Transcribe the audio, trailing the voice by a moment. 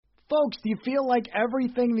Folks, do you feel like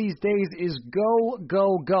everything these days is go,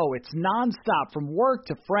 go, go? It's nonstop from work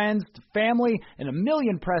to friends to family and a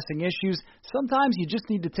million pressing issues. Sometimes you just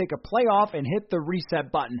need to take a play off and hit the reset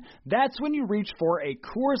button. That's when you reach for a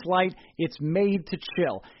Coors Light. It's made to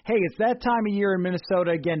chill. Hey, it's that time of year in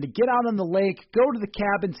Minnesota again to get out on the lake, go to the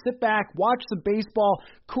cabin, sit back, watch the baseball.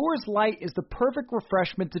 Coors Light is the perfect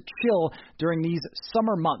refreshment to chill during these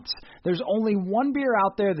summer months. There's only one beer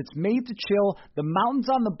out there that's made to chill. The mountains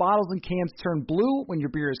on the bottles and cans turn blue when your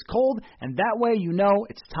beer is cold, and that way you know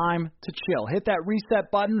it's time to chill. Hit that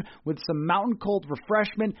reset button with some mountain cold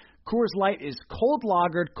refreshment. Coors Light is cold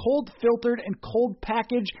lagered, cold filtered, and cold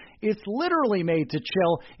packaged. It's literally made to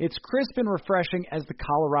chill. It's crisp and refreshing as the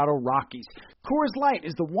Colorado Rockies. Coors Light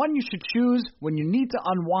is the one you should choose when you need to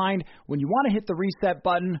unwind, when you want to hit the reset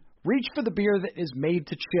button. Reach for the beer that is made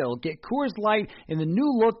to chill. Get Coors Light in the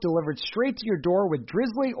new look delivered straight to your door with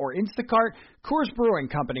Drizzly or Instacart. Coors Brewing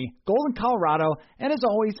Company, Golden, Colorado, and as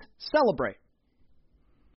always, celebrate.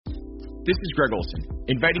 This is Greg Olson,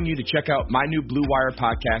 inviting you to check out my new Blue Wire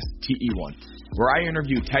podcast, TE1, where I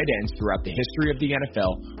interview tight ends throughout the history of the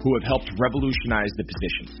NFL who have helped revolutionize the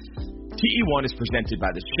position. TE1 is presented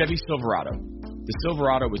by the Chevy Silverado. The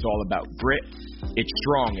Silverado is all about grit. It's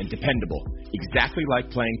strong and dependable, exactly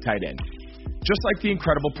like playing tight end. Just like the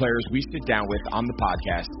incredible players we sit down with on the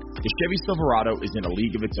podcast, the Chevy Silverado is in a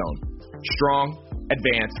league of its own. Strong,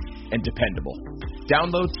 advanced, and dependable.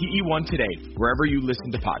 Download TE1 today, wherever you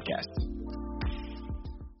listen to podcasts.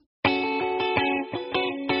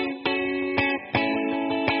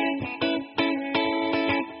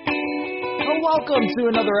 Welcome to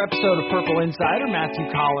another episode of Purple Insider. Matthew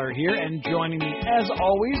Collar here, and joining me, as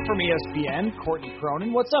always, from ESPN, Courtney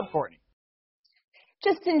Cronin. What's up, Courtney?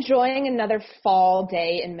 Just enjoying another fall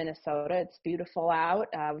day in Minnesota. It's beautiful out.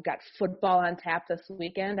 We've got football on tap this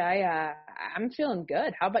weekend. I'm feeling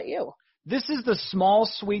good. How about you? This is the small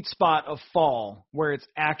sweet spot of fall where it's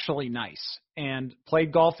actually nice. And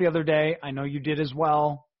played golf the other day. I know you did as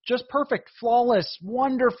well. Just perfect, flawless,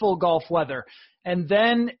 wonderful golf weather. And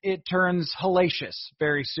then it turns hellacious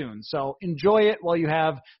very soon. So enjoy it while you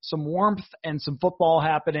have some warmth and some football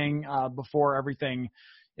happening before everything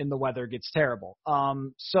in the weather gets terrible.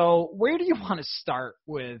 So where do you want to start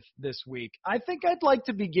with this week? I think I'd like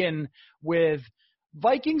to begin with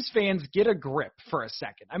Vikings fans get a grip for a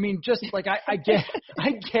second. I mean, just like I get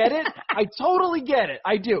it. I totally get it.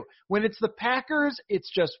 I do. When it's the Packers, it's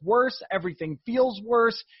just worse. Everything feels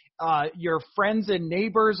worse. Your friends and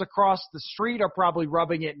neighbors across the street are probably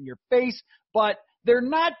rubbing it in your face, but they're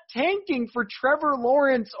not tanking for Trevor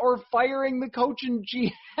Lawrence or firing the coach and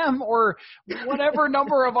GM or whatever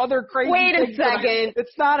number of other crazy Wait things. a second.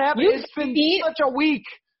 It's not happening. It's been such a week.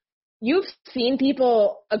 You've seen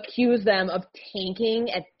people accuse them of tanking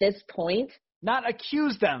at this point? Not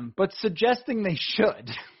accuse them, but suggesting they should.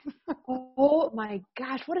 Oh, my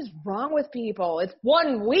gosh. What is wrong with people? It's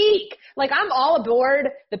 1 week. Like, I'm all aboard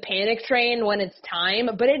the panic train when it's time,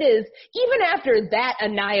 but it is, even after that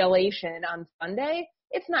annihilation on Sunday,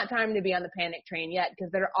 it's not time to be on the panic train yet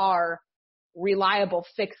because there are reliable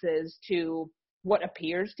fixes to what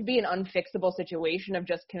appears to be an unfixable situation of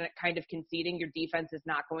just kind of conceding your defense is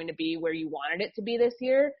not going to be where you wanted it to be this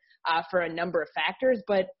year for a number of factors.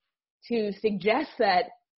 But to suggest that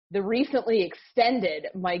the recently extended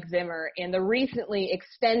Mike Zimmer and the recently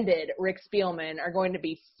extended Rick Spielman are going to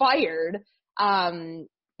be fired,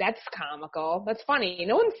 that's comical. That's funny.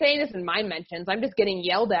 No one's saying this in my mentions. I'm just getting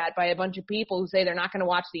yelled at by a bunch of people who say they're not going to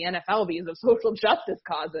watch the NFL because of social justice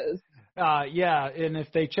causes. Yeah, and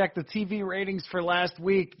if they check the TV ratings for last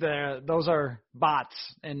week, those are bots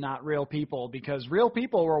and not real people because real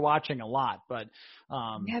people were watching a lot. But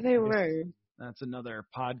yeah, they were. That's another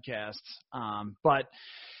podcast. But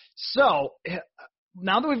so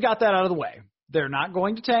now that we've got that out of the way, they're not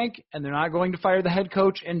going to tank and they're not going to fire the head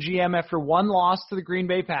coach and GM after one loss to the Green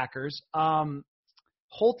Bay Packers.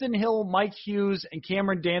 Holton Hill, Mike Hughes, and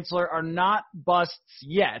Cameron Dantzler are not busts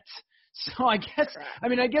yet. So I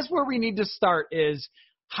guess where we need to start is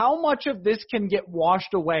how much of this can get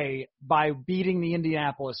washed away by beating the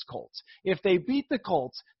Indianapolis Colts? If they beat the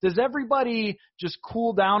Colts, does everybody just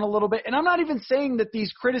cool down a little bit? And I'm not even saying that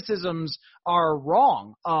these criticisms are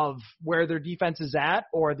wrong of where their defense is at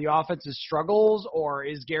or the offense's struggles or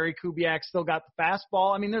is Gary Kubiak still got the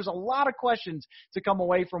fastball? I mean, there's a lot of questions to come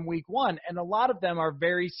away from week one, and a lot of them are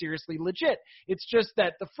very seriously legit. It's just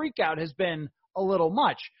that the freakout has been a little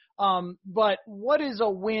much. But what does a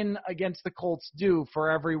win against the Colts do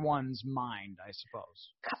for everyone's mind, I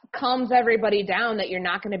suppose? Calms everybody down that you're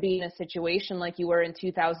not going to be in a situation like you were in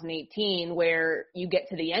 2018 where you get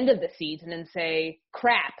to the end of the season and say,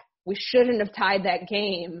 crap, We shouldn't have tied that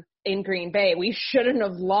game in Green Bay. We shouldn't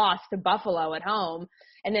have lost to Buffalo at home.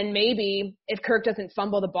 And then maybe if Kirk doesn't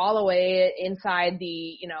fumble the ball away inside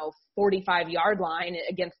the, 45-yard line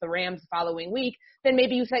against the Rams the following week, then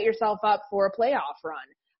maybe you set yourself up for a playoff run.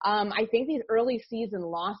 I think these early season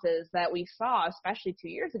losses that we saw, especially 2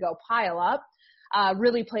 years ago, pile up,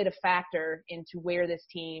 really played a factor into where this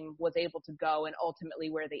team was able to go and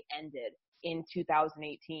ultimately where they ended in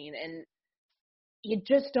 2018. And you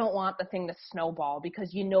just don't want the thing to snowball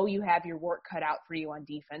because you have your work cut out for you on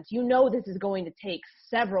defense. This is going to take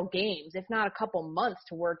several games, if not a couple months,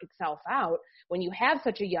 to work itself out when you have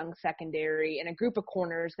such a young secondary and a group of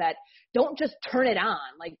corners that don't just turn it on.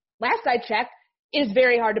 Like last I checked, it is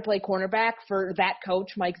very hard to play cornerback for that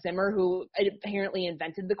coach, Mike Zimmer, who apparently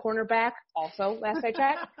invented the cornerback also last I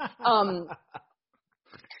checked.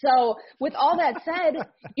 So with all that said,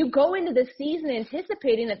 you go into the season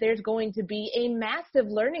anticipating that there's going to be a massive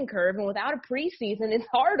learning curve, and without a preseason, it's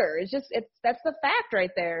harder. That's the fact right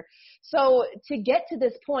there. So to get to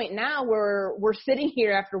this point now, we're sitting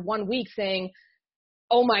here after 1 week saying,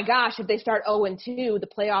 oh my gosh, if they start 0-2, the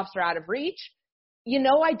playoffs are out of reach.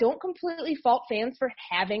 I don't completely fault fans for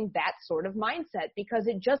having that sort of mindset because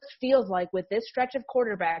it just feels like with this stretch of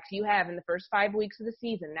quarterbacks you have in the first 5 weeks of the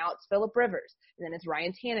season, now it's Phillip Rivers, and then it's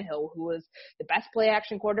Ryan Tannehill, who was the best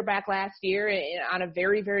play-action quarterback last year on a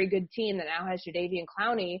very, very good team that now has Jadeveon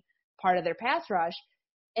Clowney part of their pass rush.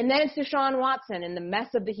 And then it's Deshaun Watson and the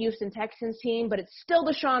mess of the Houston Texans team, but it's still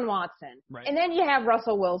Deshaun Watson. Right. And then you have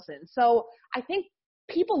Russell Wilson. So I think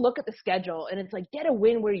people look at the schedule and it's like, get a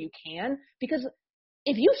win where you can, because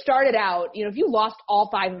if you started out, if you lost all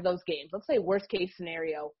 5 of those games, let's say worst case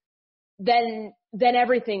scenario, then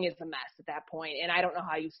everything is a mess at that point, and I don't know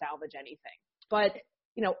how you salvage anything. But,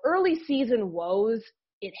 early season woes,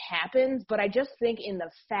 it happens, but I just think in the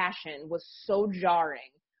fashion was so jarring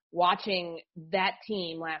watching that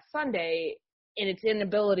team last Sunday and its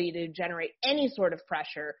inability to generate any sort of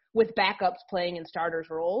pressure with backups playing in starters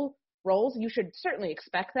roles. You should certainly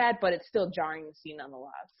expect that, but it's still jarring to see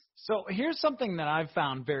nonetheless. So here's something that I've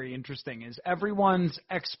found very interesting is everyone's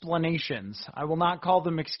explanations. I will not call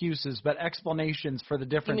them excuses, but explanations for the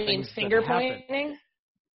different things that happen. You mean finger pointing?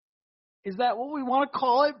 Is that what we want to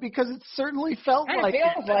call it? Because it certainly felt like it.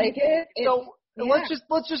 Feels like it. So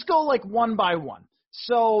let's just go like one by one.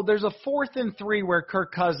 So there's a 4th and 3 where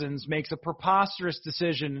Kirk Cousins makes a preposterous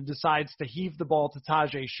decision and decides to heave the ball to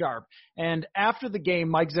Tajae Sharpe. And after the game,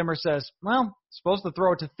 Mike Zimmer says, well, supposed to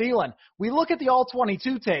throw it to Thielen. We look at the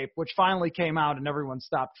All-22 tape, which finally came out, and everyone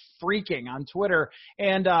stopped freaking on Twitter.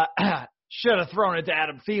 And should have thrown it to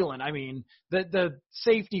Adam Thielen. I mean, the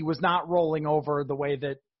safety was not rolling over the way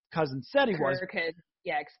that Cousins said he was. Kirk had,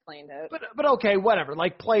 explained it. But okay, whatever.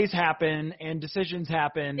 Like, plays happen and decisions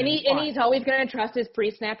happen. And he's always going to trust his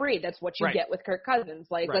pre-snap read. That's what you get with Kirk Cousins.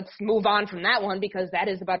 Let's move on from that one because that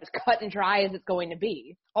is about as cut and dry as it's going to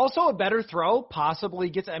be. Also, a better throw possibly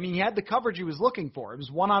gets – he had the coverage he was looking for. It was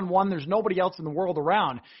one-on-one. There's nobody else in the world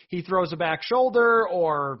around. He throws a back shoulder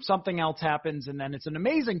or something else happens, and then it's an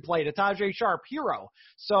amazing play to Tajae Sharpe, hero.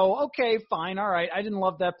 So, okay, fine, all right. I didn't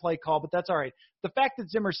love that play call, but that's all right. The fact that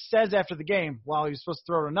Zimmer says after the game, well, he was supposed to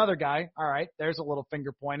throw to another guy, all right, there's a little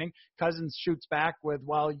finger pointing. Cousins shoots back with,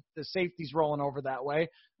 well, the safety's rolling over that way.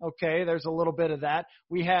 Okay, there's a little bit of that.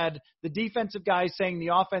 We had the defensive guys saying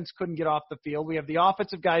the offense couldn't get off the field. We have the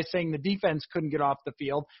offensive guys saying the defense couldn't get off the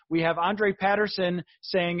field. We have Andre Patterson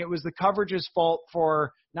saying it was the coverage's fault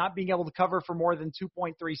for not being able to cover for more than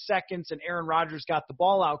 2.3 seconds, and Aaron Rodgers got the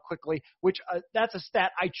ball out quickly, which that's a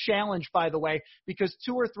stat I challenge, by the way, because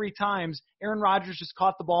 2 or 3 times Aaron Rodgers just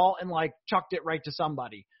caught the ball and, chucked it right to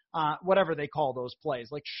somebody. Whatever they call those plays,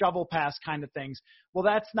 like shovel pass kind of things. Well,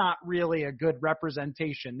 that's not really a good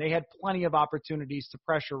representation. They had plenty of opportunities to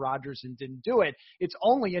pressure Rodgers and didn't do it. It's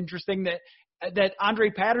only interesting that Andre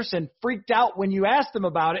Patterson freaked out when you asked him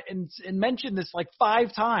about it and mentioned this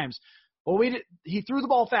 5 times. Well, he threw the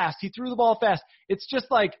ball fast. He threw the ball fast. It's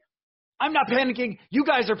just like, I'm not panicking. You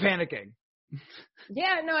guys are panicking.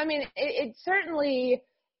 Yeah, no, it certainly,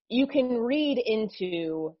 you can read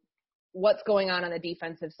into what's going on the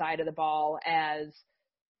defensive side of the ball as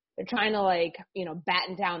they're trying to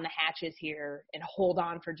batten down the hatches here and hold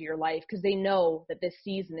on for dear life because they know that this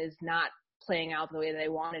season is not playing out the way they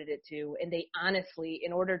wanted it to. And they honestly,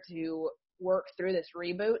 in order to work through this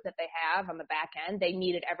reboot that they have on the back end, they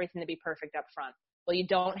needed everything to be perfect up front. Well, you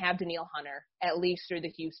don't have Danielle Hunter, at least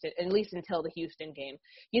until the Houston game.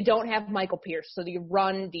 You don't have Michael Pierce, so the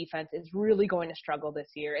run defense is really going to struggle this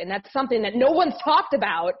year. And that's something that no one's talked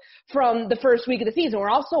about from the first week of the season.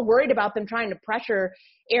 We're also worried about them trying to pressure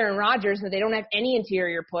Aaron Rodgers, and they don't have any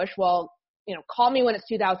interior push. Well, call me when it's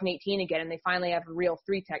 2018 again and they finally have a real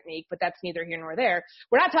 3 technique, but that's neither here nor there.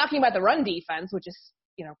 We're not talking about the run defense, which is,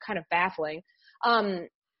 kind of baffling. And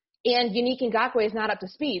Yannick Ngakoue is not up to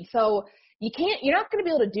speed. So you're not going to be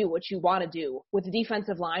able to do what you want to do with the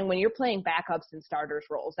defensive line when you're playing backups and starters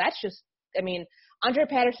roles. That's just, Andre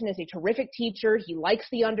Patterson is a terrific teacher. He likes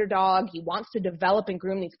the underdog. He wants to develop and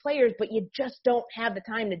groom these players, but you just don't have the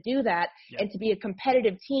time to do that. Yep. And to be a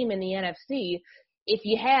competitive team in the NFC if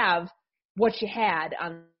you have what you had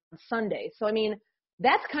on Sunday. So,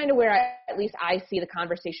 that's kind of where at least I see the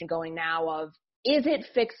conversation going now of, is it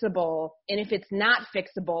fixable? And if it's not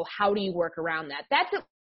fixable, how do you work around that? That's at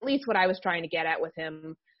least what I was trying to get at with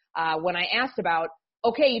him when I asked about,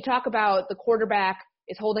 okay, you talk about the quarterback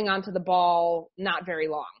is holding on to the ball not very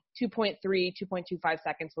long. 2.3, 2.25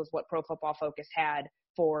 seconds was what Pro Football Focus had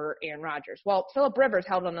for Aaron Rodgers. Well, Phillip Rivers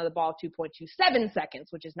held on to the ball 2.27 seconds,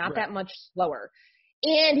 which is not that much slower.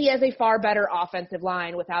 And he has a far better offensive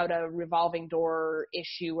line without a revolving door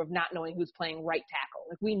issue of not knowing who's playing right tackle.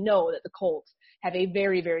 Like, we know that the Colts have a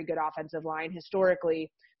very, very good offensive line.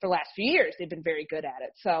 Historically, for the last few years, they've been very good at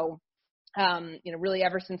it. So, really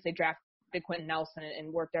ever since they drafted Quentin Nelson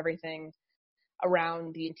and worked everything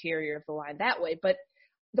around the interior of the line that way. But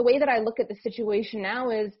the way that I look at the situation now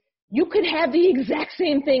is you could have the exact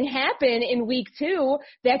same thing happen in week 2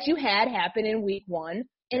 that you had happen in week 1,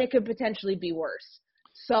 and it could potentially be worse.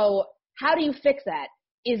 So how do you fix that?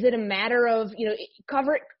 Is it a matter of, you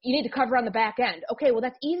need to cover on the back end? Okay, well,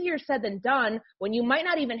 that's easier said than done when you might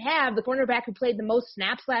not even have the cornerback who played the most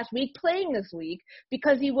snaps last week playing this week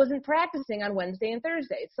because he wasn't practicing on Wednesday and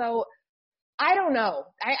Thursday. So I don't know.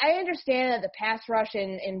 I understand that the pass rush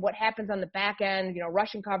and what happens on the back end,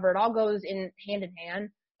 rush and cover, it all goes in hand.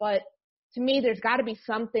 But to me, there's got to be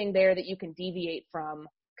something there that you can deviate from,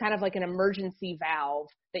 kind of like an emergency valve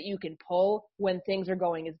that you can pull when things are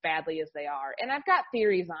going as badly as they are. And I've got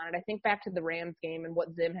theories on it. I think back to the Rams game and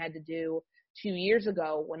what Zim had to do 2 years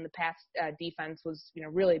ago when the pass defense was,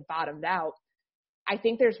 really bottomed out. I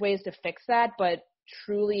think there's ways to fix that, but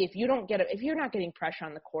truly, if you're not getting pressure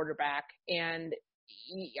on the quarterback, and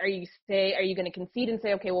are you going to concede and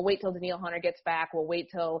say, okay, we'll wait till Danielle Hunter gets back, we'll wait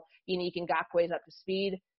till Yannick Ngakoue is up to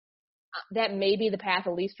speed? That may be the path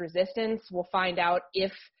of least resistance. We'll find out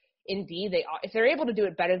if indeed if they're able to do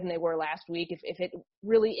it better than they were last week, if it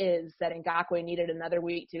really is that Ngakoue needed another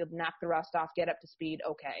week to knock the rust off, get up to speed,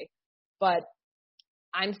 okay. But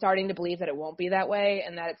I'm starting to believe that it won't be that way,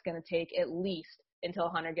 and that it's going to take at least until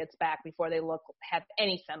Hunter gets back before they have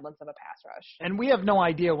any semblance of a pass rush. And we have no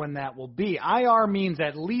idea when that will be. IR means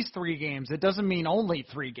at least 3 games. It doesn't mean only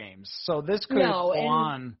 3 games. So this could go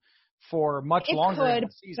on for much longer. It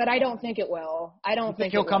could, but I don't think it will. I don't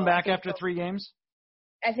think he'll come back after 3 games?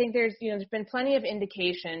 I think there's been plenty of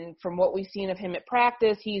indication from what we've seen of him at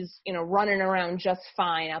practice. He's, running around just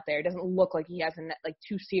fine out there. It doesn't look like he has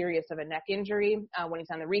too serious of a neck injury when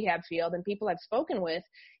he's on the rehab field. And people I've spoken with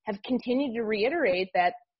have continued to reiterate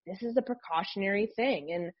that this is a precautionary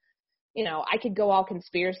thing. And, I could go all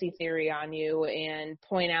conspiracy theory on you and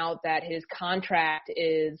point out that his contract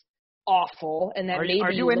is awful. And that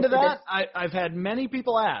are you into that? I've had many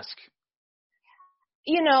people ask.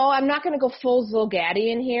 I'm not going to go full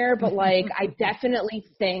Zolgadi in here, but I definitely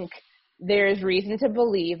think there's reason to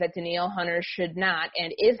believe that Danielle Hunter should not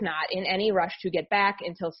and is not in any rush to get back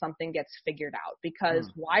until something gets figured out.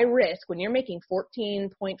 Because why risk when you're making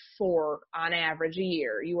 14.4 on average a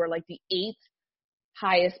year? You are like the 8th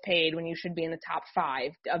highest paid when you should be in the top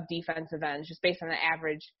 5 of defensive ends, just based on the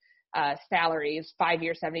average salaries.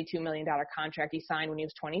 5-year, $72 million contract he signed when he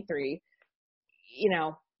was 23.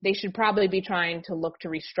 They should probably be trying to look to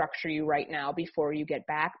restructure you right now before you get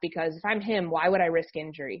back, because if I'm him, why would I risk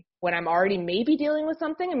injury when I'm already maybe dealing with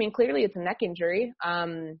something? Clearly it's a neck injury.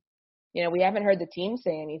 We haven't heard the team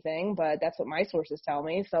say anything, but that's what my sources tell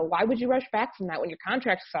me. So why would you rush back from that when your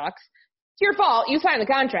contract sucks? It's your fault. You signed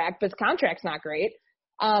the contract, but the contract's not great.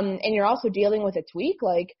 And you're also dealing with a tweak.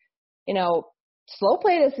 Slow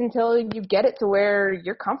play this until you get it to where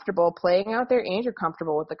you're comfortable playing out there and you're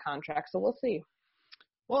comfortable with the contract. So we'll see.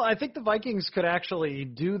 Well, I think the Vikings could actually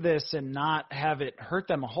do this and not have it hurt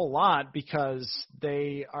them a whole lot, because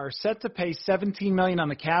they are set to pay $17 million on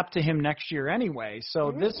the cap to him next year anyway.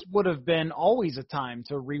 So this would have been always a time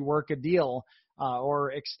to rework a deal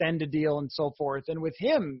or extend a deal and so forth. And with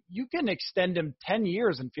him, you can extend him 10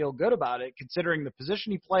 years and feel good about it, considering the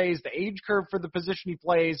position he plays, the age curve for the position he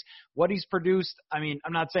plays, what he's produced. I'm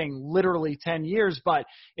not saying literally 10 years, but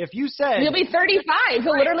if you said he'll be 35,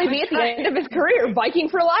 he'll literally be at the end of his career, Viking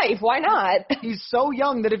for life. Why not? He's so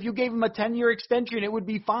young that if you gave him a 10-year extension, it would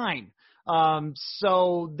be fine.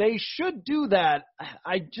 So they should do that.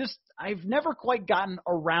 I've never quite gotten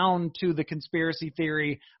around to the conspiracy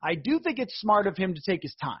theory. I do think it's smart of him to take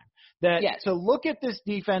his time. To look at this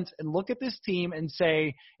defense and look at this team and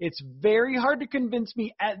say, it's very hard to convince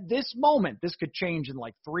me at this moment. This could change in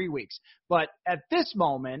like 3 weeks. But at this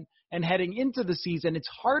moment and heading into the season, it's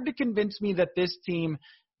hard to convince me that this team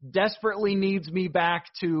desperately needs me back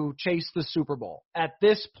to chase the Super Bowl at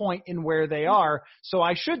this point in where they are. So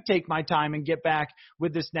I should take my time and get back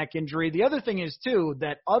with this neck injury. The other thing is, too,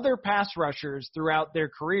 that other pass rushers throughout their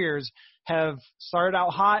careers have started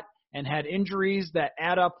out hot and had injuries that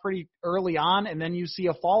add up pretty early on, and then you see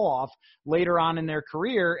a fall off later on in their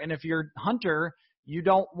career. And if you're Hunter, you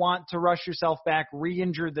don't want to rush yourself back,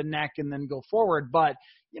 re-injure the neck, and then go forward. But,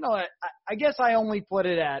 I guess I only put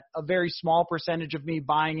it at a very small percentage of me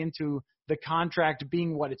buying into the contract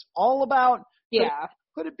being what it's all about. Yeah.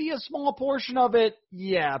 Could it be a small portion of it?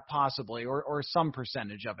 Yeah, possibly, or some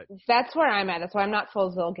percentage of it. That's where I'm at. That's why I'm not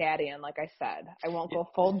full Zilgadian, like I said. I won't go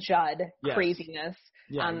full Judd craziness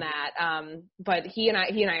on that. But he and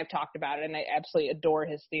I have talked about it, and I absolutely adore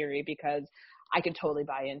his theory because I could totally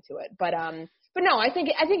buy into it. But no, I think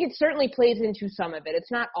it certainly plays into some of it.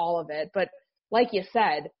 It's not all of it, but like you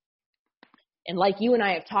said, and like you and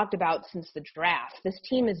I have talked about since the draft, this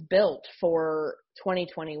team is built for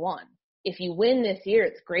 2021. If you win this year,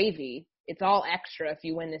 it's gravy. It's all extra if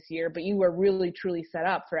you win this year, but you are really, truly set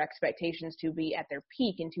up for expectations to be at their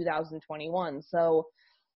peak in 2021. So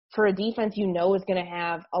for a defense is going to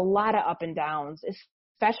have a lot of up and downs,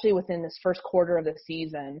 especially within this first quarter of the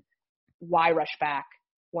season, why rush back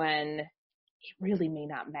when it really may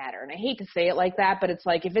not matter? And I hate to say it like that, but it's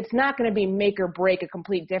like if it's not going to be make or break a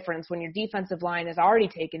complete difference when your defensive line has already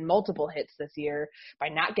taken multiple hits this year by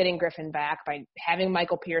not getting Griffin back, by having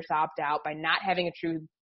Michael Pierce opt out, by not having a true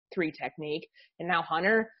 3 technique, and now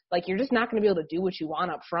Hunter, like you're just not going to be able to do what you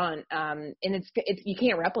want up front, and it's you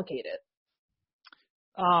can't replicate it.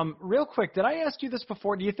 Real quick, did I ask you this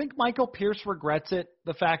before? Do you think Michael Pierce regrets it,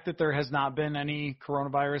 the fact that there has not been any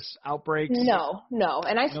coronavirus outbreaks? No.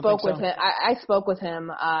 And I spoke with him. I spoke with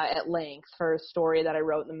him at length for a story that I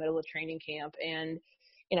wrote in the middle of training camp. And,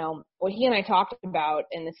 what he and I talked about,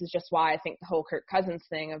 and this is just why I think the whole Kirk Cousins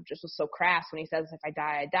thing of just was so crass when he says, if I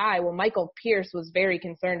die, I die. Well, Michael Pierce was very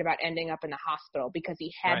concerned about ending up in the hospital because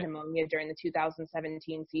he had pneumonia during the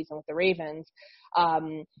 2017 season with the Ravens.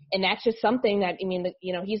 And that's just something that,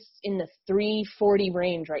 he's in the 340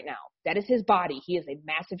 range right now. That is his body. He is a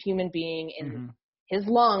massive human being, and his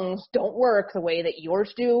lungs don't work the way that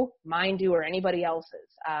yours do, mine do, or anybody else's.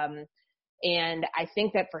 And I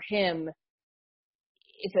think that for him,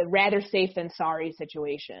 it's a rather safe than sorry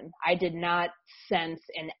situation. I did not sense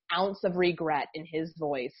an ounce of regret in his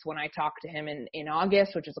voice when I talked to him in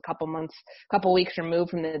August, which is a couple weeks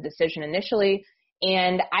removed from the decision initially.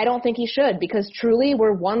 And I don't think he should, because truly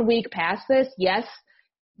we're 1 week past this. Yes,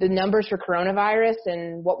 the numbers for coronavirus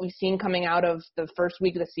and what we've seen coming out of the first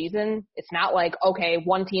week of the season, it's not like, okay,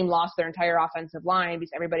 one team lost their entire offensive line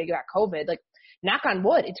because everybody got COVID. Like, knock on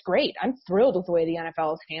wood, it's great. I'm thrilled with the way the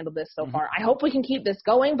NFL has handled this so far. I hope we can keep this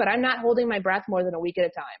going, but I'm not holding my breath more than a week at a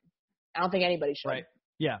time. I don't think anybody should. Right.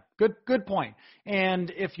 Yeah, good point.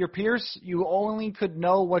 And if you're Pierce, you only could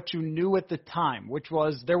know what you knew at the time, which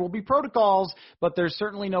was there will be protocols, but there's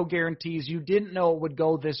certainly no guarantees. You didn't know it would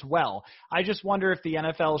go this well. I just wonder if the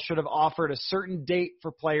NFL should have offered a certain date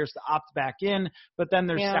for players to opt back in, but then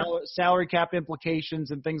there's salary cap implications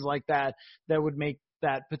and things like that that would make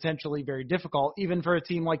that potentially very difficult, even for a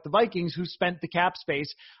team like the Vikings who spent the cap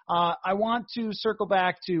space. I want to circle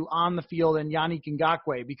back to on the field and Yannick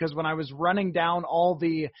Ngakoue, because when I was running down all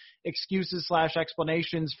the excuses /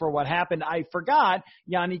 explanations for what happened, I forgot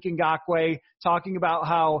Yannick Ngakoue talking about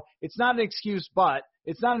how it's not an excuse, but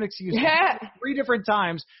it's not an excuse 3 different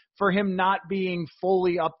times for him not being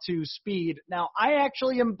fully up to speed. Now, I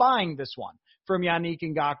actually am buying this one from Yannick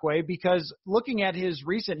Ngakoue, because looking at his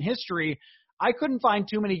recent history, I couldn't find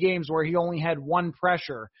too many games where he only had 1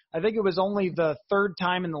 pressure. I think it was only the 3rd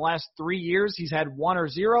time in the last 3 years he's had 1 or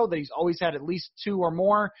 0, that he's always had at least 2 or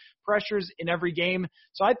more pressures in every game.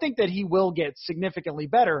 So I think that he will get significantly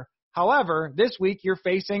better. However, this week you're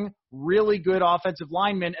facing really good offensive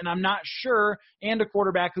linemen, and I'm not sure, and a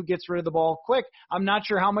quarterback who gets rid of the ball quick, I'm not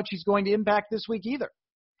sure how much he's going to impact this week either.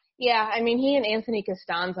 Yeah, I mean, he and Anthony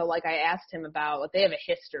Costanzo, like I asked him about, they have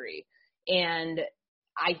a history. And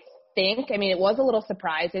I mean, it was a little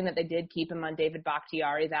surprising that they did keep him on David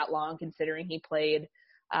Bakhtiari that long, considering he played,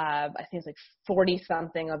 I think it's like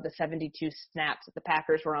 40-something of the 72 snaps that the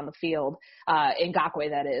Packers were on the field,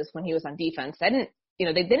 Ngakoue, that is, when he was on defense. They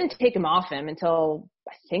didn't take him off him until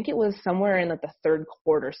I think it was somewhere in like the 3rd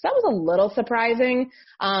quarter. So that was a little surprising.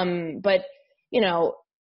 But,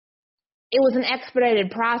 it was an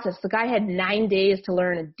expedited process. The guy had 9 days to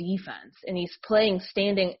learn a defense, and he's playing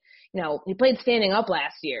standing. He played standing up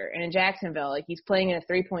last year, and in Jacksonville, like, he's playing in a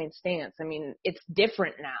 3-point stance. I mean, it's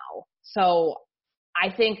different now. So I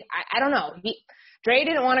think, I don't know. Dre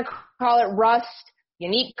didn't want to call it rust.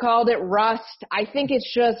 Yannick called it rust. I think it's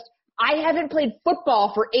just, I haven't played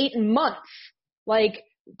football for 8 months. Like,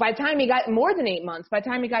 by the time he got more than 8 months, by the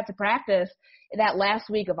time he got to practice that last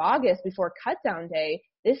week of August before cutdown day,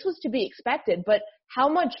 this was to be expected. But how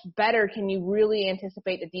much better can you really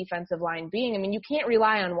anticipate the defensive line being? I mean, you can't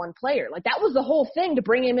rely on one player. Like, that was the whole thing to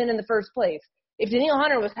bring him in the first place. If Danielle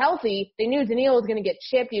Hunter was healthy, they knew Danielle was going to get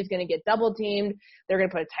chipped. He was going to get double teamed. They're going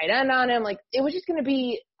to put a tight end on him. Like, it was just going to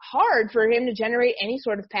be hard for him to generate any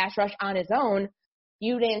sort of pass rush on his own.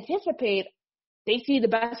 You'd anticipate they see the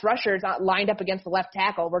best rushers lined up against the left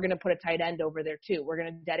tackle. We're going to put a tight end over there too. We're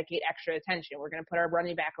going to dedicate extra attention. We're going to put our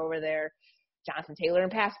running back over there, Jonathan Taylor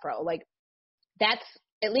and pass pro. Like, that's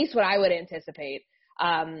at least what I would anticipate.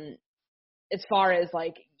 As far as,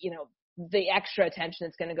 like, the extra attention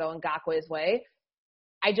that's going to go Ngakwe's way.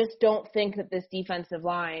 I just don't think that this defensive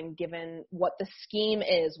line, given what the scheme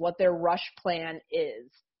is, what their rush plan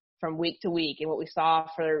is from week to week, and what we saw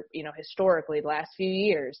for, historically the last few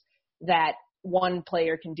years, that one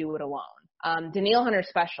player can do it alone. Danielle Hunter's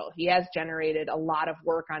special. He has generated a lot of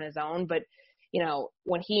work on his own, but,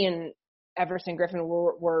 when he and Everson Griffin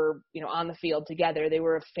were on the field together, they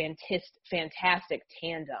were a fantastic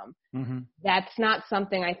tandem. Mm-hmm. That's not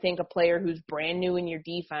something I think a player who's brand new in your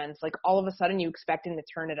defense, like, all of a sudden you expect him to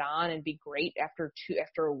turn it on and be great after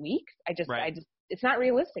a week. It's not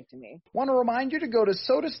realistic to me. Want to remind you to go to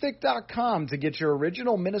sodastick.com to get your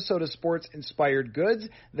original Minnesota sports inspired goods.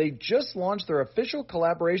 They just launched their official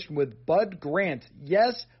collaboration with Bud Grant.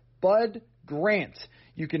 Yes, Bud Grant.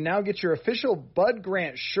 You can now get your official Bud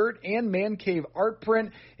Grant shirt and Man Cave art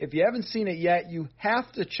print. If you haven't seen it yet, you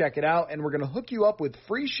have to check it out, and we're going to hook you up with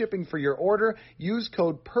free shipping for your order. Use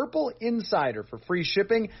code PURPLEINSIDER for free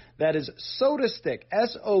shipping. That is SodaStick,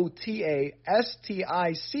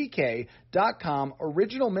 SotaStick.com.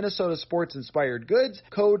 Original Minnesota sports inspired goods.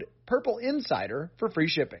 Code PURPLEINSIDER for free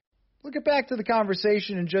shipping. We'll get back to the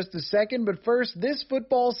conversation in just a second, but first, this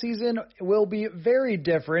football season will be very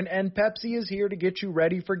different, and Pepsi is here to get you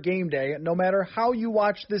ready for game day, no matter how you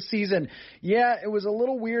watch this season. Yeah, it was a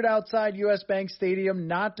little weird outside U.S. Bank Stadium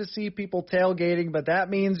not to see people tailgating, but that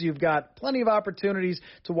means you've got plenty of opportunities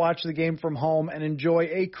to watch the game from home and enjoy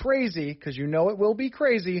a crazy, because you know it will be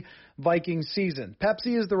crazy, Viking season.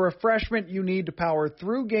 Pepsi is the refreshment you need to power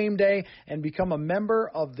through game day and become a member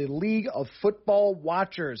of the League of Football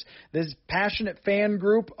Watchers. This passionate fan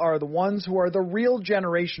group are the ones who are the real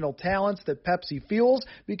generational talents that Pepsi fuels,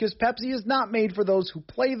 because Pepsi is not made for those who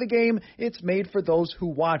play the game, it's made for those who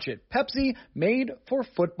watch it. Pepsi, made for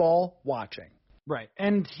football watching. Right,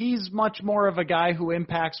 and he's much more of a guy who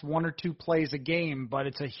impacts 1 or 2 plays a game, but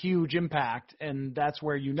it's a huge impact, and that's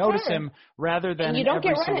where you notice him rather than you don't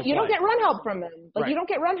get run help from him. Right. You don't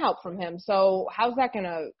get run help from him. So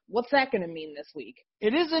what's that gonna mean this week?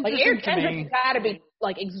 It is interesting Eric to me. Kendricks got to be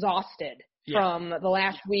exhausted from the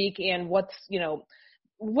last week and what's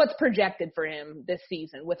projected for him this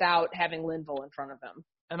season without having Linville in front of him.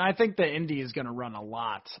 And I think that Indy is going to run a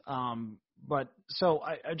lot. But so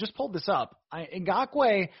I just pulled this up.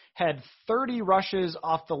 Ngakoue had 30 rushes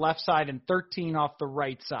off the left side and 13 off the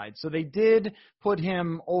right side. So they did put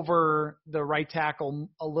him over the right tackle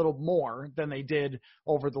a little more than they did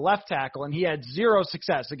over the left tackle. And he had 0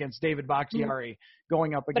 success against David Bakhtiari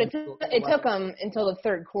going up against. But it took him until the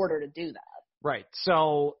third quarter to do that. Right.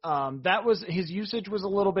 So that was his usage was a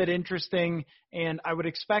little bit interesting, and I would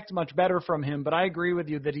expect much better from him. But I agree with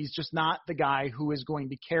you that he's just not the guy who is going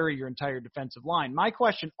to carry your entire defensive line. My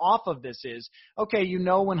question off of this is, okay,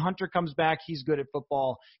 when Hunter comes back, he's good at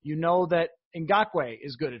football. You know that Ngakoue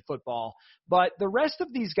is good at football. But the rest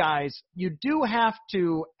of these guys, you do have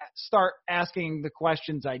to start asking the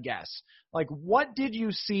questions, I guess. Like, what did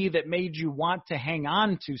you see that made you want to hang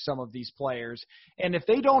on to some of these players? And if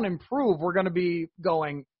they don't improve, we're going to be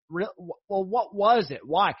going, well, what was it?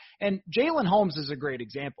 Why? And Jalen Holmes is a great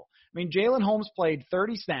example. I mean, Jalen Holmes played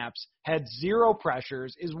 30 snaps, had 0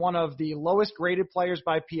 pressures, is one of the lowest graded players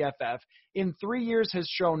by PFF. In 3 years has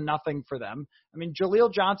shown nothing for them. I mean,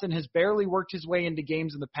 Jaleel Johnson has barely worked his way into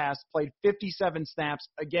games in the past, played 57 snaps,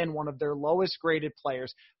 again, one of their lowest graded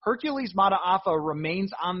players. Hercules Mataafa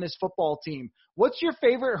remains on this football team. What's your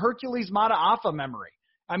favorite Hercules Mataafa memory?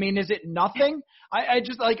 I mean, is it nothing? I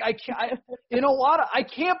just like I can't. I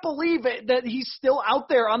can't believe it that he's still out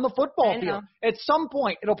there on the football field. At some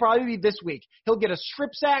point, it'll probably be this week. He'll get a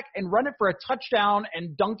strip sack and run it for a touchdown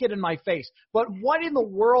and dunk it in my face. But what in the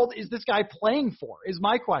world is this guy playing for? Is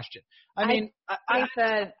my question. I mean,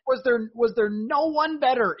 was there no one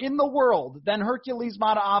better in the world than Hercules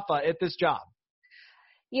Mataafa at this job?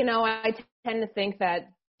 I tend to think that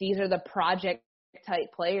these are the project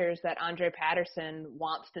type players that Andre Patterson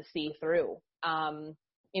wants to see through.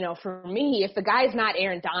 For me, if the guy's not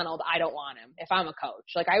Aaron Donald, I don't want him if I'm a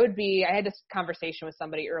coach. Like I had this conversation with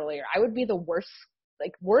somebody earlier. I would be the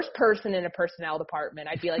worst person in a personnel department.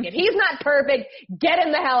 I'd be like, if he's not perfect, get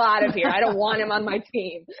him the hell out of here. I don't want him on my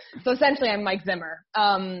team. So essentially I'm Mike Zimmer.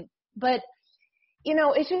 But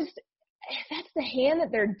it's just, that's the hand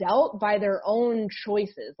that they're dealt by their own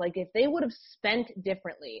choices. Like if they would have spent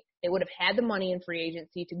differently, they would have had the money in free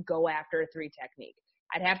agency to go after a 3 technique.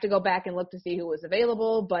 I'd have to go back and look to see who was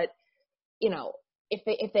available, but if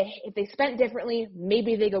they spent differently,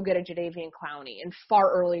 maybe they go get a Jadeveon Clowney and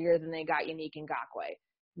far earlier than they got Yannick Ngakoue.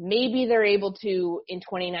 Maybe they're able to in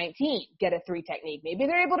 2019 get a 3 technique. Maybe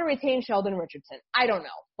they're able to retain Sheldon Richardson. I don't know.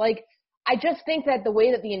 Like I just think that the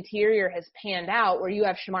way that the interior has panned out, where you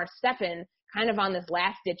have Shamar Stephen kind of on this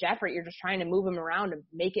last-ditch effort, you're just trying to move him around and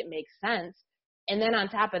make it make sense. And then on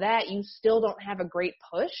top of that, you still don't have a great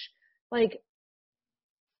push. Like,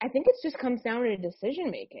 I think it just comes down to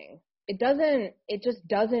decision-making. It just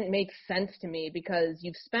doesn't make sense to me because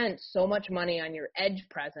you've spent so much money on your edge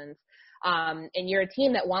presence, and you're a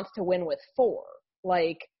team that wants to win with 4.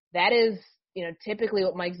 Like, that is – typically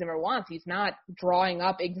what Mike Zimmer wants. He's not drawing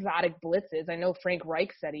up exotic blitzes. I know Frank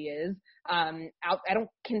Reich said he is. I don't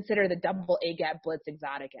consider the double A-gap blitz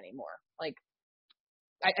exotic anymore. Like,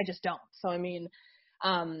 I just don't. So, I mean,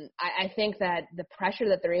 I think that the pressure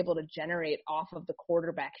that they're able to generate off of the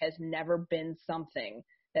quarterback has never been something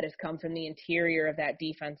that has come from the interior of that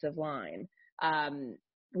defensive line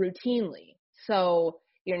routinely. So,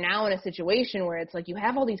 you're now in a situation where it's like you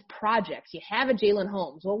have all these projects. You have a Jalen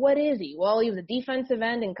Holmes. Well, what is he? Well, he was a defensive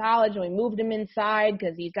end in college, and we moved him inside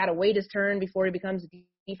because he's got to wait his turn before he becomes a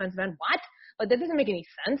defensive end. What? Like, that doesn't make any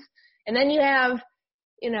sense. And then you have,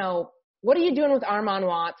 what are you doing with Armon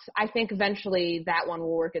Watts? I think eventually that one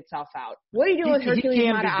will work itself out. What are you doing with Hercules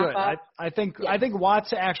Mataafa? I think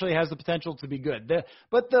Watts actually has the potential to be good.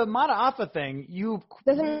 But the Mataafa thing,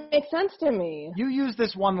 doesn't make sense to me. You used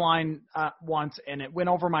this one line once, and it went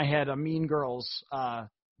over my head. A Mean Girls.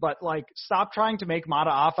 But stop trying to make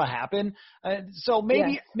Mataafa happen. So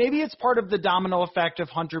maybe it's part of the domino effect of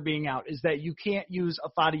Hunter being out, is that you can't use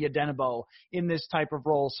Afadi Adenabo in this type of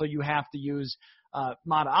role, so you have to use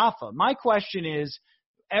Mataafa. My question is,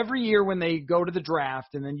 every year when they go to the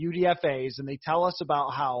draft and then UDFAs and they tell us about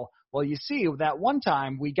how, well, you see, that one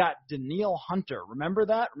time we got Danielle Hunter. Remember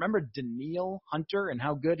that? Remember Danielle Hunter and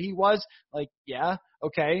how good he was? Like, yeah,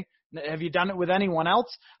 okay. Have you done it with anyone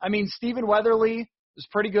else? I mean, Stephen Weatherly was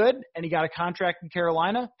pretty good, and he got a contract in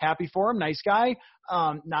Carolina. Happy for him. Nice guy.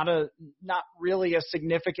 Not really a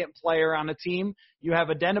significant player on a team. You have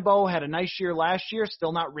Adenabo, had a nice year last year,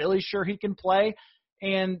 still not really sure he can play.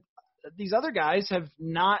 And these other guys have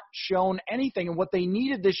not shown anything. And what they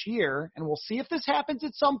needed this year, and we'll see if this happens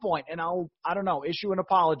at some point, and I don't know, issue an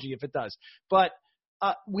apology if it does. But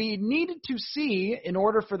we needed to see, in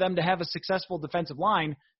order for them to have a successful defensive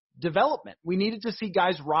line, development. We needed to see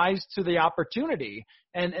guys rise to the opportunity,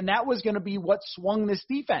 and that was going to be what swung this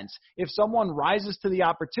defense. If someone rises to the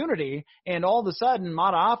opportunity and all of a sudden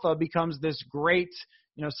Mataafa becomes this great,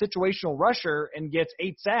 situational rusher and gets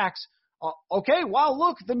 8 sacks, okay, wow,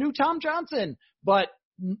 look, the new Tom Johnson. But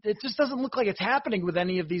it just doesn't look like it's happening with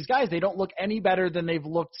any of these guys. They don't look any better than they've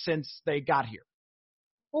looked since they got here.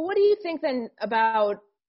 Well, what do you think then about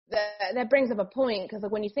that brings up a point, because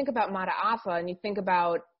when you think about Mataafa and you think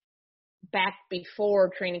about back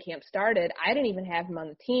before training camp started, I didn't even have him on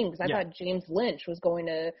the team because I thought James Lynch was going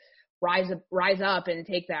to rise up and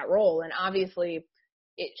take that role. And obviously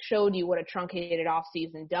it showed you what a truncated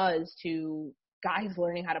offseason does to guys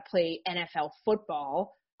learning how to play NFL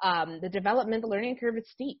football. The developmental learning curve is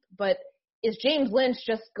steep. But is James Lynch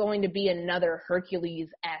just going to be another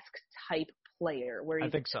Hercules-esque type player where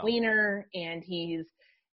he's a tweener and he's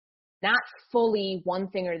not fully one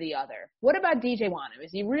thing or the other? What about DJ Wonnum?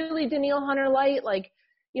 Is he really Danielle Hunter light?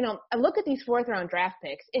 I look at these 4th-round draft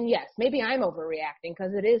picks, and yes, maybe I'm overreacting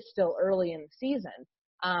because it is still early in the season,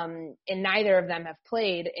 and neither of them have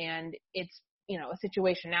played, and it's, a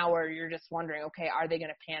situation now where you're just wondering, okay, are they going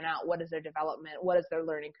to pan out? What is their development? What does their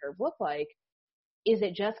learning curve look like? is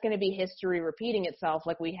it just going to be history repeating itself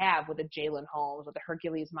like we have with a Jalen Holmes, with a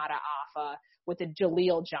Hercules Mataafa, with a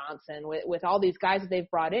Jaleel Johnson, with all these guys that they've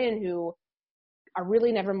brought in who are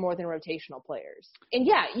really never more than rotational players? And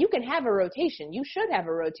yeah, you can have a rotation. You should have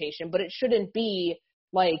a rotation, but it shouldn't be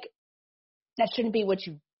like, that shouldn't be what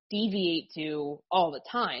you deviate to all the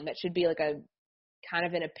time. That should be like a kind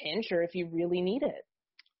of in a pinch or if you really need it.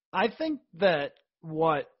 I think that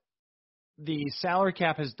what the salary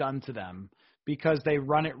cap has done to them, because they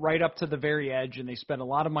run it right up to the very edge and they spend a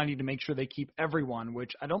lot of money to make sure they keep everyone,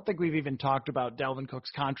 which I don't think we've even talked about Dalvin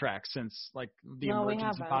Cook's contract since like the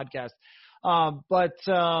emergency podcast.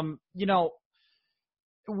 You know,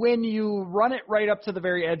 when you run it right up to the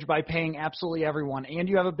very edge by paying absolutely everyone and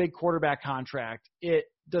you have a big quarterback contract, it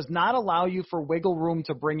does not allow you for wiggle room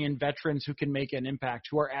to bring in veterans who can make an impact,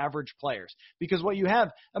 who are average players. Because what you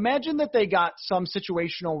have, imagine that they got some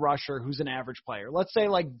situational rusher who's an average player. Let's say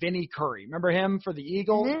like Vinny Curry. Remember him for the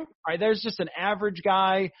Eagles? Mm-hmm. All right, there's just an average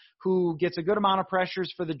guy who gets a good amount of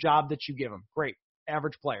pressures for the job that you give him. Great,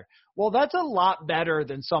 average player. Well, that's a lot better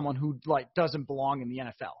than someone who like doesn't belong in the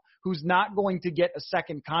NFL, who's not going to get a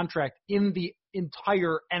second contract in the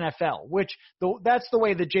entire NFL, which that's the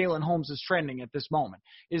way that Jalen Holmes is trending at this moment,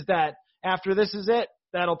 is that after this is it,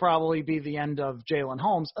 that'll probably be the end of Jalen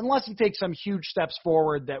Holmes, unless he takes some huge steps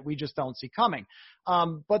forward that we just don't see coming.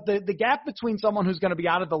 But the gap between someone who's going to be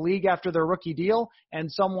out of the league after their rookie deal and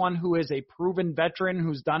someone who is a proven veteran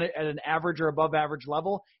who's done it at an average or above average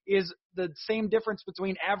level is the same difference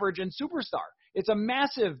between average and superstar. It's a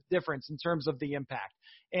massive difference in terms of the impact.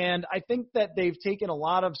 And I think that they've taken a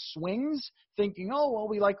lot of swings thinking, oh, well,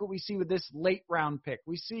 we like what we see with this late round pick.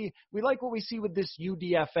 We like what we see with this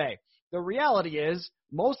UDFA. The reality is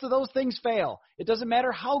most of those things fail. It doesn't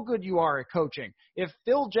matter how good you are at coaching. If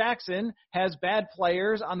Phil Jackson has bad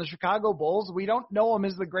players on the Chicago Bulls, we don't know him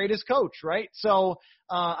as the greatest coach, right? So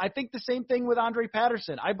I think the same thing with Andre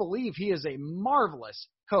Patterson. I believe he is a marvelous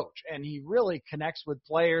coach, and he really connects with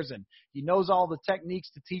players, and he knows all the techniques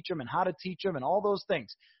to teach them and how to teach them and all those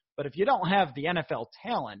things. But if you don't have the NFL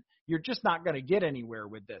talent, you're just not going to get anywhere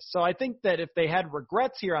with this. So I think that if they had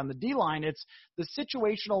regrets here on the D-line, it's the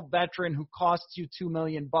situational veteran who costs you $2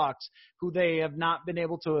 million, who they have not been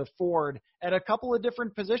able to afford at a couple of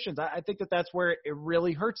different positions. I think that that's where it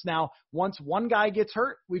really hurts now. Once one guy gets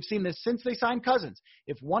hurt, we've seen this since they signed Cousins.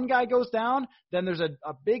 If one guy goes down, then there's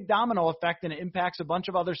a big domino effect and it impacts a bunch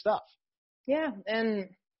of other stuff. Yeah, and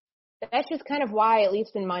that's just kind of why, at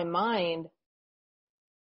least in my mind,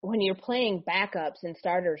 when you're playing backups in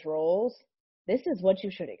starters roles, this is what you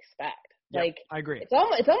should expect. Yep, like, I agree. It's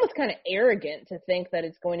almost kind of arrogant to think that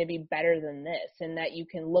it's going to be better than this, and that you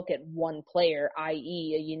can look at one player,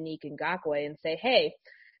 i.e. a Unique Ngakoue, and say, hey,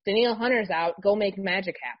 Danielle Hunter's out, go make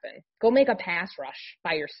magic happen. Go make a pass rush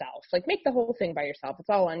by yourself. Like, make the whole thing by yourself. It's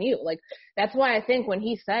all on you. Like, that's why I think when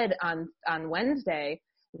he said on Wednesday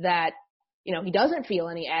that, you know, he doesn't feel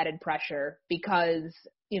any added pressure because,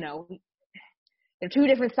 you know, they're two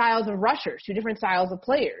different styles of rushers, two different styles of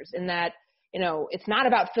players, in that, you know, it's not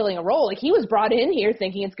about filling a role. Like, he was brought in here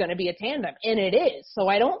thinking it's going to be a tandem, and it is. So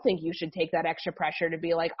I don't think you should take that extra pressure to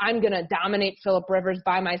be like, I'm going to dominate Phillip Rivers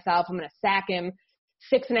by myself. I'm going to sack him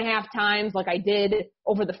 6.5 times like I did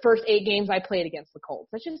over the first 8 games I played against the Colts.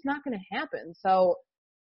 That's just not going to happen. So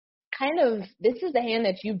kind of, this is the hand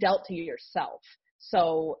that you dealt to yourself.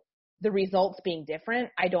 So the results being different,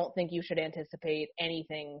 I don't think you should anticipate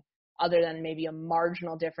anything other than maybe a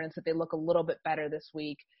marginal difference that they look a little bit better this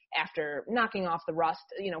week after knocking off the rust,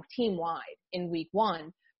 you know, team-wide in week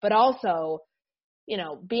 1. But also, you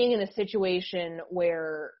know, being in a situation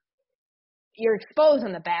where you're exposed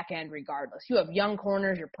on the back end regardless. You have young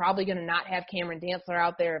corners. You're probably going to not have Cameron Dantzler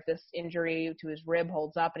out there if this injury to his rib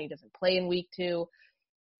holds up and he doesn't play in week 2.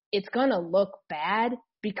 It's going to look bad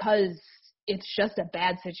because it's just a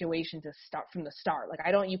bad situation to start from the start. Like,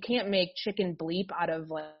 you can't make chicken bleep out of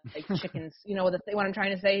like chickens, you know what I'm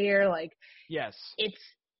trying to say here? Like, yes, it's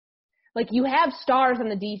like you have stars on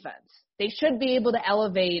the defense. They should be able to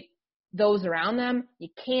elevate those around them. You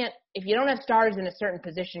can't, if you don't have stars in a certain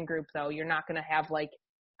position group though, you're not going to have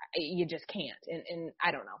you just can't. And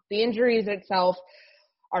I don't know. The injuries itself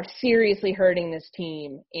are seriously hurting this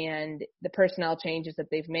team, and the personnel changes that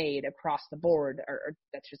they've made across the board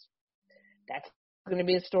that's going to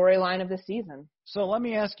be a storyline of the season. So let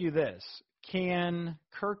me ask you this. Can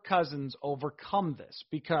Kirk Cousins overcome this?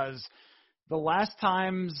 Because the last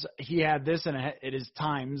times he had this, and it is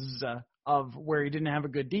times of where he didn't have a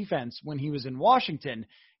good defense, when he was in Washington,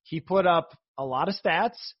 he put up a lot of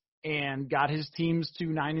stats and got his teams to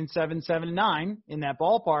 9-7, 7-9 in that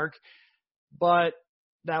ballpark. But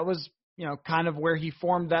that was kind of where he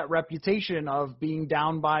formed that reputation of being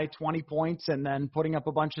down by 20 points and then putting up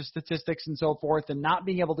a bunch of statistics and so forth and not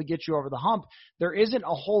being able to get you over the hump. There isn't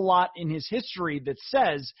a whole lot in his history that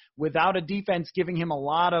says, without a defense giving him a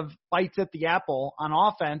lot of bites at the apple on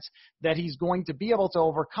offense, that he's going to be able to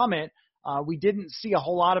overcome it. We didn't see a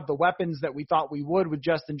whole lot of the weapons that we thought we would with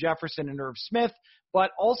Justin Jefferson and Irv Smith.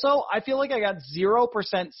 But also, I feel like I got 0%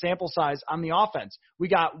 sample size on the offense. We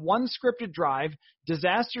got one scripted drive,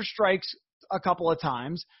 disaster strikes a couple of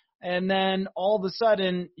times, and then all of a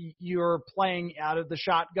sudden you're playing out of the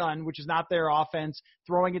shotgun, which is not their offense,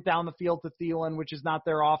 throwing it down the field to Thielen, which is not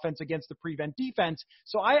their offense against the prevent defense.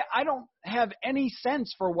 So I don't have any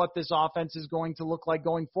sense for what this offense is going to look like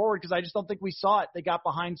going forward because I just don't think we saw it. They got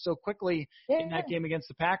behind so quickly in that game against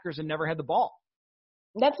the Packers and never had the ball.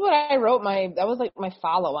 That's what I wrote. That was like my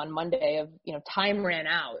follow on Monday of, time ran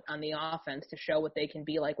out on the offense to show what they can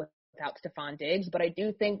be like without Stephon Diggs. But I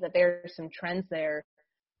do think that there's some trends there,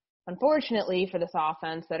 unfortunately, for this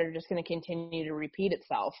offense that are just going to continue to repeat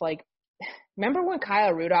itself. Like, remember when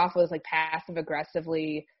Kyle Rudolph was like passive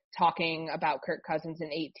aggressively talking about Kirk Cousins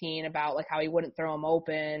in 18 about like how he wouldn't throw him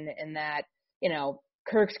open and that,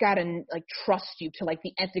 Kirk's got to like trust you to like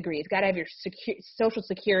the nth degree. He's got to have your social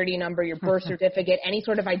security number, your birth certificate, any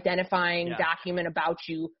sort of identifying document about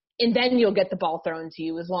you, and then you'll get the ball thrown to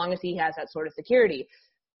you as long as he has that sort of security.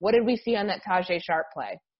 What did we see on that Tajay Sharp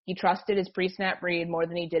play? He trusted his pre-snap read more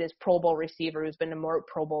than he did his Pro Bowl receiver who's been to more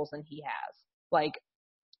Pro Bowls than he has. Like,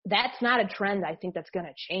 that's not a trend I think that's going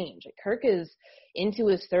to change. Like, Kirk is into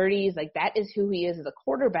his 30s. Like, that is who he is as a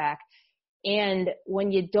quarterback. And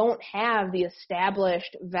when you don't have the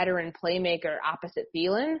established veteran playmaker opposite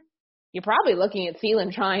Thielen, you're probably looking at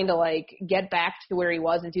Thielen trying to like get back to where he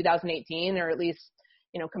was in 2018 or at least,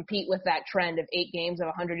 compete with that trend of 8 games of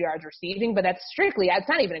 100 yards receiving. But that's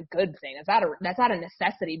not even a good thing. That's not a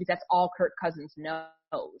necessity because that's all Kirk Cousins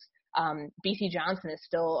knows. BC Johnson is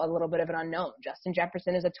still a little bit of an unknown. Justin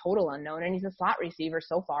Jefferson is a total unknown, and he's a slot receiver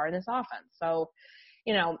so far in this offense. So,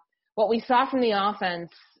 what we saw from the offense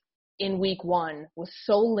in week 1 was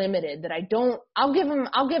so limited that I'll give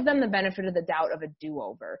them the benefit of the doubt of a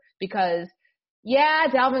do-over because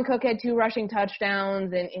Dalvin Cook had 2 rushing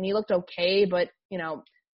touchdowns and he looked okay, but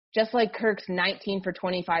just like Kirk's 19 for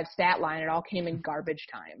 25 stat line, it all came in garbage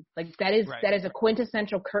time. Like that is a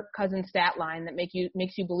quintessential Kirk Cousins stat line that makes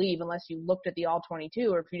you believe, unless you looked at the all 22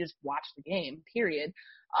 or if you just watched the game, period.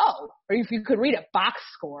 Or if you could read a box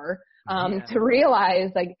score to realize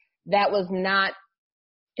like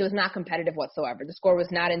it was not competitive whatsoever. The score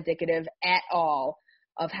was not indicative at all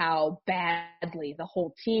of how badly the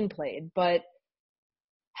whole team played. But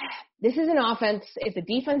this is an offense. If the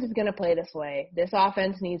defense is going to play this way, this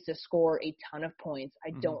offense needs to score a ton of points.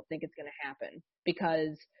 I don't think it's going to happen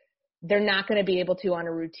because they're not going to be able to, on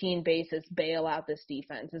a routine basis, bail out this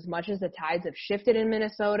defense. As much as the tides have shifted in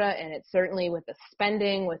Minnesota, and it's certainly with the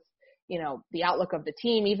spending, with the outlook of the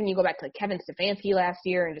team. Even you go back to Kevin Stefanski last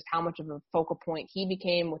year and just how much of a focal point he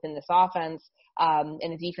became within this offense, and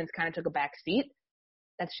the defense kind of took a back seat.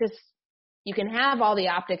 That's just, you can have all the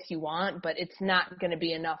optics you want, but it's not going to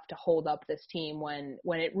be enough to hold up this team when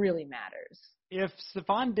it really matters. If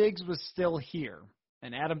Stephon Diggs was still here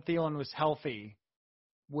and Adam Thielen was healthy,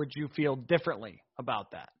 would you feel differently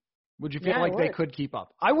about that? Would you feel like they could keep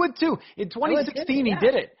up? I would too. In 2016, he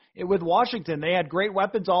did it. With Washington. They had great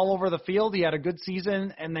weapons all over the field. He had a good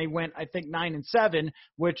season, and they went, I think, 9-7,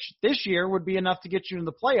 which this year would be enough to get you in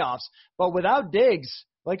the playoffs. But without Diggs,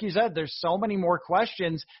 like you said, there's so many more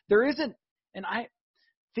questions. There isn't,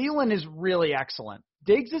 Thielen is really excellent.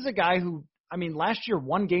 Diggs is a guy who, last year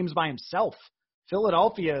won games by himself.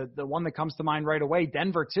 Philadelphia, the one that comes to mind right away,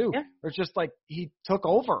 Denver too. Yeah. It's just like he took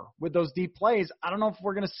over with those deep plays. I don't know if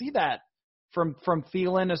we're going to see that from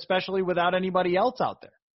Thielen, especially without anybody else out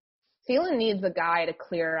there. Thielen needs a guy to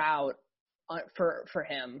clear out for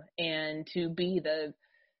him and to be the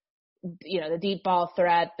deep ball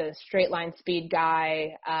threat, the straight line speed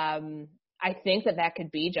guy. I think that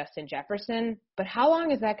could be Justin Jefferson, but how long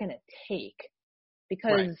is that going to take?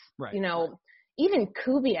 Because, even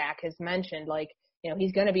Kubiak has mentioned,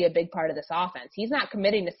 he's going to be a big part of this offense. He's not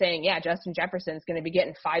committing to saying, Justin Jefferson is going to be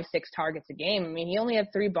getting 5-6 targets a game. He only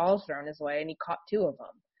had 3 balls thrown his way, and he caught 2 of them.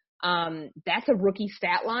 That's a rookie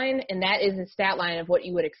stat line, and that is a stat line of what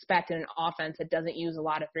you would expect in an offense that doesn't use a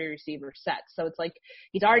lot of 3-receiver sets. So it's like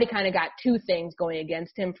he's already kind of got 2 things going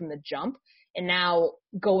against him from the jump, and now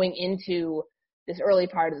going into this early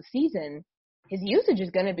part of the season, his usage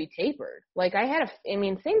is going to be tapered.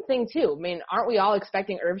 Same thing too. Aren't we all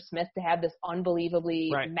expecting Irv Smith to have this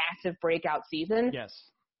unbelievably massive breakout season? Yes.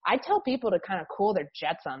 I tell people to kind of cool their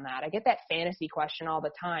jets on that. I get that fantasy question all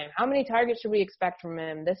the time. How many targets should we expect from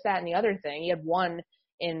him? This, that, and the other thing. He had one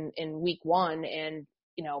in week 1, and,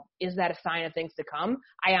 is that a sign of things to come?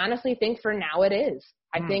 I honestly think for now it is.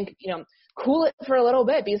 I think, cool it for a little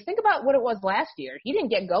bit, because think about what it was last year. He didn't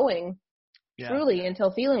get going truly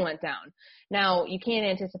until Thielen went down. Now, you can't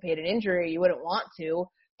anticipate an injury. You wouldn't want to.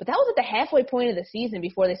 But that was at the halfway point of the season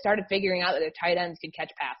before they started figuring out that their tight ends could catch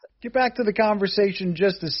passes. Get back to the conversation in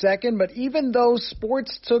just a second, but even though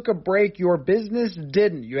sports took a break, your business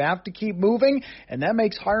didn't. You have to keep moving, and that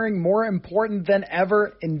makes hiring more important than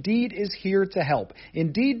ever. Indeed is here to help.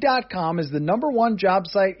 Indeed.com is the #1 job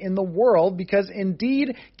site in the world because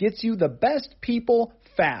Indeed gets you the best people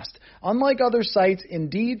fast. Unlike other sites,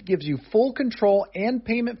 Indeed gives you full control and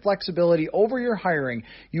payment flexibility over your hiring.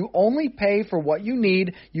 You only pay for what you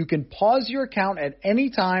need. You can pause your account at any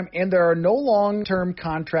time, and there are no long-term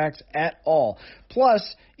contracts at all.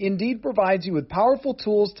 Plus, Indeed provides you with powerful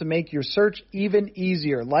tools to make your search even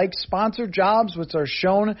easier, like sponsored jobs, which are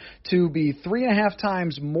shown to be 3.5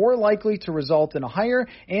 times more likely to result in a hire,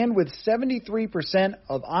 and with 73%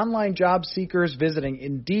 of online job seekers visiting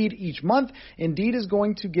Indeed each month, Indeed is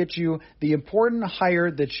going to get you the important hire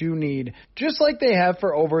that you need, just like they have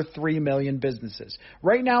for over 3 million businesses.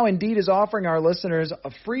 Right now, Indeed is offering our listeners a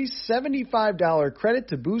free $75 credit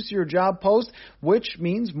to boost your job post, which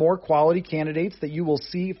means more quality candidates that you will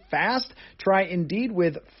see fast. Try Indeed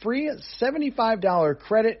with free $75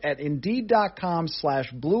 credit at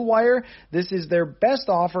Indeed.com/Blue Wire. This is their best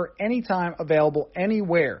offer anytime, available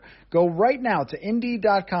anywhere. Go right now to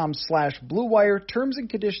Indeed.com/Blue Wire. Terms and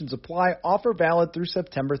conditions apply. Offer valid through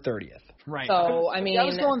September 30th. Right. So, I mean, I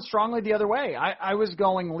was going strongly the other way. I was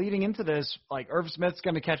going leading into this, like Irv Smith's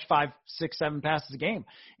going to catch 5, 6, 7 passes a game.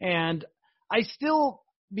 And I still,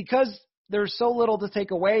 because there's so little to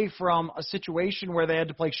take away from a situation where they had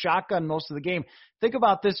to play shotgun most of the game. Think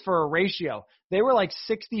about this for a ratio. They were like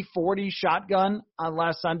 60-40 shotgun on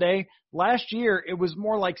last Sunday. Last year, it was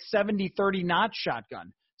more like 70-30 not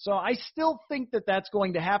shotgun. So I still think that that's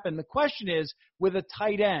going to happen. The question is, with a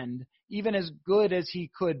tight end, even as good as he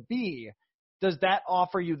could be, does that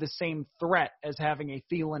offer you the same threat as having a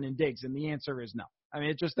Thielen and Diggs? And the answer is no. I mean,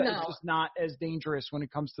 it's just not as dangerous when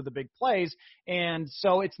it comes to the big plays. And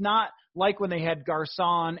so it's not like when they had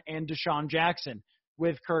Garcon and Deshaun Jackson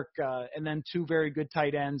with Kirk and then 2 very good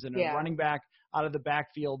tight ends and a running back out of the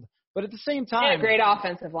backfield. But at the same time, and a great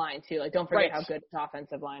offensive line too. Like, don't forget how good his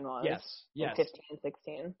offensive line was. Yes. 15,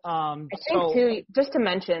 16. I think too, just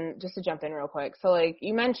to jump in real quick. So like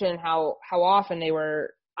you mentioned how often they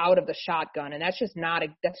were out of the shotgun, and that's just not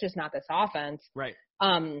this offense. Right.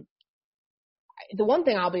 The one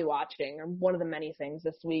thing I'll be watching, or one of the many things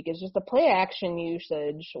this week, is just the play action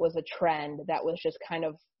usage was a trend that was just kind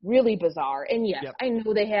of really bizarre. And yes, I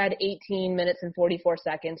know they had 18 minutes and 44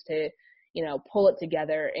 seconds to, pull it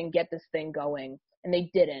together and get this thing going, and they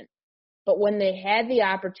didn't. But when they had the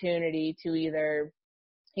opportunity to either,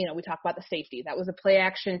 we talk about the safety. That was a play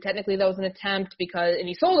action. Technically, that was an attempt and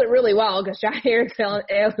he sold it really well because Jair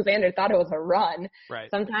Alexander thought it was a run. Right.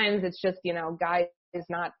 Sometimes it's just, guys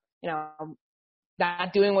not,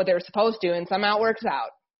 not doing what they were supposed to, and somehow it works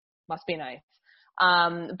out. Must be nice.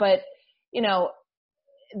 But,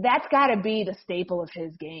 that's got to be the staple of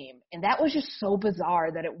his game. And that was just so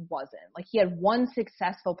bizarre that it wasn't. Like, he had one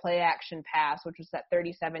successful play action pass, which was that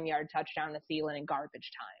 37-yard touchdown to Thielen in garbage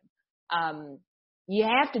time. You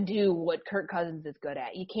have to do what Kirk Cousins is good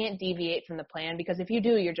at. You can't deviate from the plan, because if you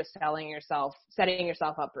do, you're just setting yourself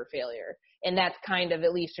up for failure. And that's kind of,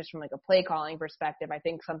 at least just from like a play calling perspective, I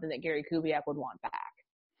think something that Gary Kubiak would want back.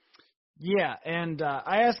 Yeah, and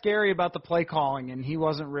I asked Gary about the play calling, and he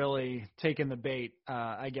wasn't really taking the bait,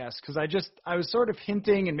 I guess, because I was sort of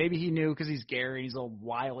hinting, and maybe he knew because he's Gary, he's a little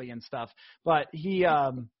wily and stuff, but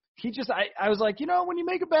I was like, when you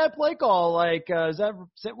make a bad play call, like, does that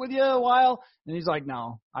sit with you a while? And he's like,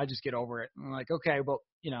 no, I just get over it. And I'm like, okay, but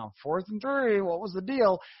 4th and 3, what was the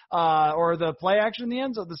deal? Or the play action in the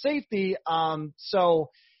end zone, the safety.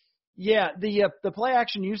 The play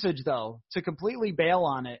action usage, though, to completely bail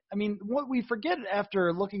on it. I mean, what we forget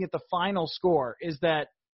after looking at the final score is that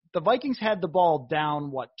the Vikings had the ball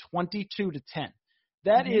down, 22-10.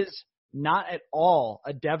 That is not at all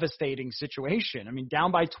a devastating situation. I mean,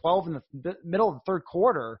 down by 12 in the middle of the third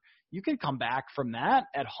quarter, you can come back from that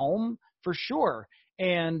at home for sure.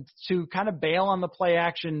 And to kind of bail on the play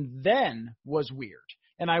action then was weird.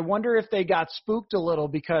 And I wonder if they got spooked a little,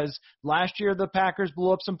 because last year the Packers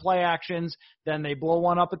blew up some play actions, then they blow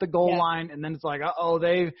one up at the goal line, and then it's like,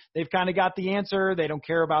 they've kind of got the answer. They don't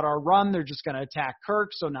care about our run. They're just going to attack Kirk,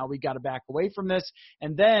 so now we got to back away from this.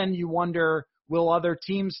 And then you wonder, will other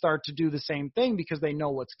teams start to do the same thing because they know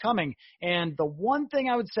what's coming? And the one thing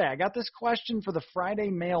I would say, I got this question for the Friday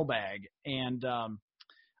mailbag, and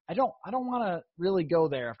I don't want to really go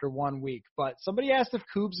there after 1 week, but somebody asked if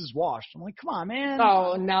Cougs is washed. I'm like, come on, man.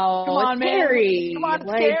 Oh, no. Come on, it's man. Gary. Come on,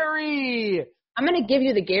 it's Gary. I'm going to give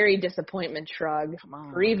you the Gary disappointment shrug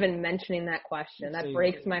for even even mentioning that question. That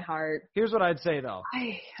breaks my heart. Here's what I'd say, though.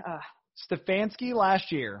 Stefanski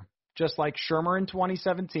last year, just like Shermer in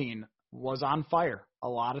 2017, was on fire. A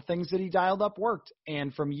lot of things that he dialed up worked.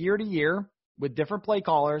 And from year to year, with different play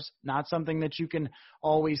callers, not something that you can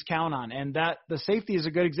always count on. And that the safety is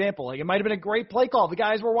a good example. Like, it might have been a great play call. The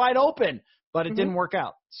guys were wide open, but it didn't work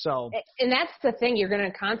out. So, and that's the thing. You're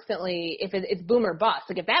going to constantly, if it's boom or bust.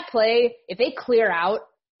 Like, if that play, if they clear out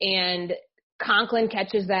and Conklin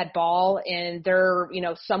catches that ball and they're,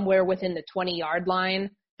 somewhere within the 20-yard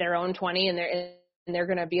line, their own 20, and they're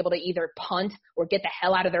going to be able to either punt or get the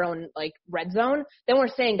hell out of their own, red zone, then we're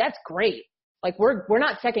saying that's great. Like, we're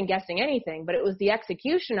not second guessing anything, but it was the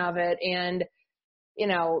execution of it. And,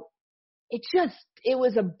 it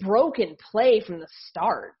was a broken play from the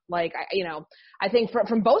start. Like, I think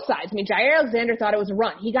from both sides. I mean, Jair Alexander thought it was a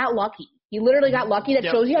run. He got lucky. He literally got lucky. That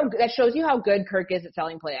shows you how good Kirk is at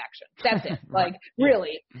selling play action. That's it.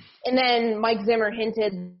 Really. And then Mike Zimmer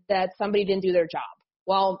hinted that somebody didn't do their job.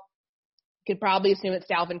 Well, you could probably assume it's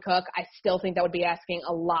Dalvin Cook. I still think that would be asking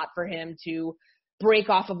a lot for him to break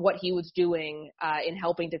off of what he was doing in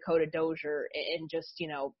helping Dakota Dozier and just,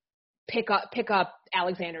 pick up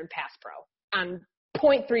Alexander and pass pro on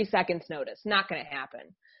 0.3 seconds notice. Not going to happen.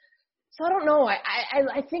 So I don't know.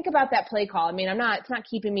 I think about that play call. I mean, it's not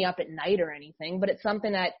keeping me up at night or anything, but it's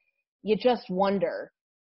something that you just wonder,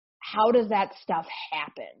 how does that stuff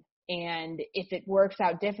happen? And if it works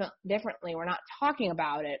out differently, we're not talking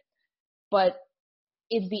about it, but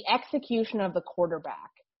is the execution of the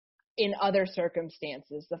quarterback in other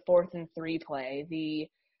circumstances, the 4th and 3 play,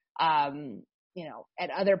 at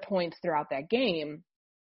other points throughout that game,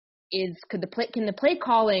 can the play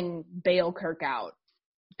calling bail Kirk out?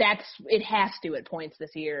 It has to at points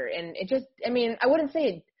this year. And it just, I wouldn't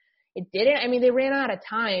say it didn't. They ran out of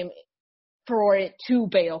time for it to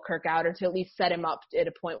bail Kirk out or to at least set him up at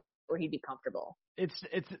a point where he'd be comfortable. It's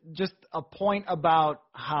just a point about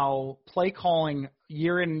how play calling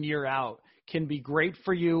year in and year out can be great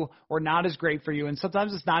for you or not as great for you. And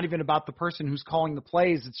sometimes it's not even about the person who's calling the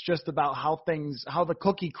plays. It's just about how the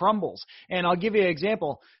cookie crumbles. And I'll give you an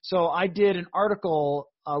example. So I did an article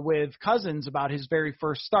with Cousins about his very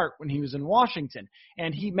first start when he was in Washington.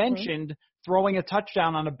 And he mentioned throwing a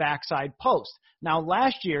touchdown on a backside post. Now,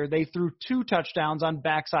 last year, they threw 2 touchdowns on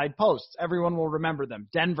backside posts. Everyone will remember them.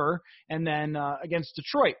 Denver and then against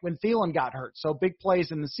Detroit when Thielen got hurt. So big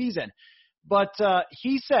plays in the season. But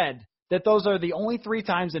he said that those are the only 3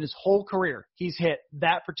 times in his whole career he's hit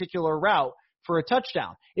that particular route for a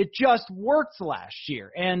touchdown. It just worked last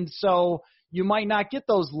year. And so you might not get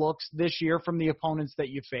those looks this year from the opponents that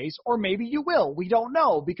you face, or maybe you will. We don't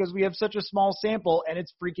know because we have such a small sample and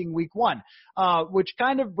it's freaking week 1, which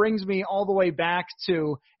kind of brings me all the way back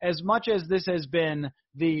to, as much as this has been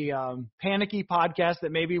the panicky podcast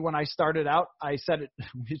that maybe when I started out, I said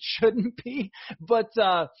it shouldn't be, but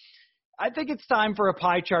I think it's time for a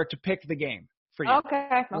pie chart to pick the game for you.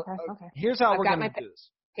 Okay. Here's how we're going to do this.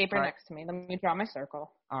 Paper next to me. Let me draw my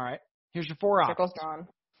circle. All right. Here's your 4 options. Circle's drawn.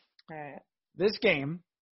 All right. This game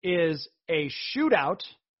is a shootout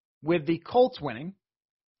with the Colts winning,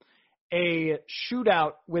 a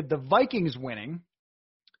shootout with the Vikings winning,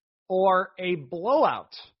 or a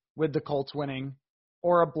blowout with the Colts winning,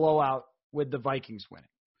 or a blowout with the Vikings winning.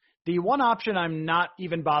 The one option I'm not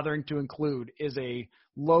even bothering to include is a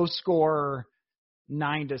low-score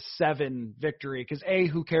 9-7 victory because, A,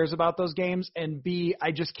 who cares about those games, and B,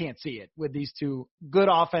 I just can't see it with these 2 good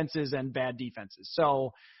offenses and bad defenses.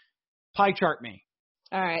 So pie chart me.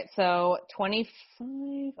 All right, so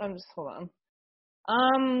 25. Hold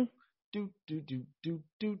on. Good,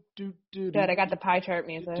 I got the pie chart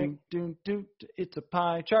music. It's a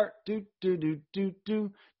pie chart.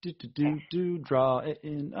 Draw it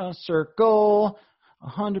in a circle.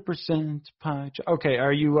 100% pie chart. Okay,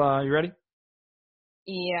 are you ready?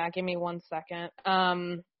 Yeah, give me 1 second.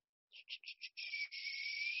 I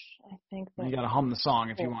think that you got to hum the song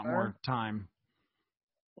if you want more time.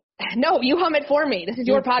 No, you hum it for me. This is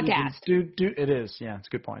your podcast. It is. Yeah, it's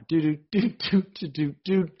a good point. You're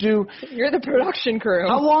the production crew.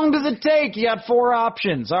 How long does it take? You got 4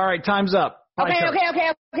 options. All right, time's up. Okay.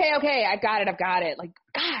 I've got it. Like,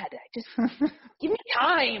 God, just give me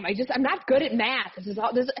time. I'm not good at math.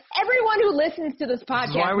 Everyone who listens to this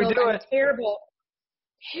podcast knows I'm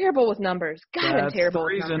terrible with numbers. God, I'm terrible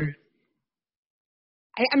with numbers.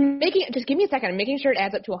 I'm making – just give me a second. I'm making sure it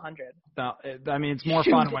adds up to 100. No, I mean, it's more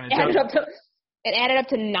fun when it does. It added up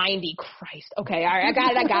to 90. Christ. Okay, all right,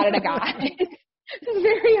 I got it. This is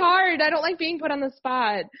very hard. I don't like being put on the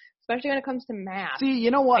spot, especially when it comes to math. See,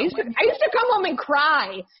 you know what? I used to come home and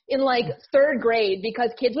cry in, like, third grade because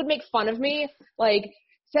kids would make fun of me. Like,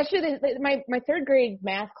 especially my third grade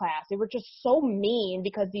math class, they were just so mean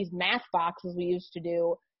because these math boxes we used to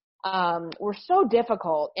do were so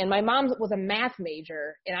difficult. And my mom was a math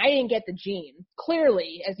major, and I didn't get the gene.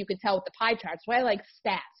 Clearly, as you could tell with the pie charts, so I like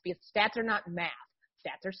stats because stats are not math.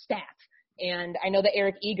 Stats are stats. And I know that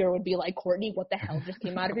Eric Eager would be like, Courtney, what the hell just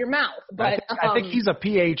came out of your mouth? But I think he's a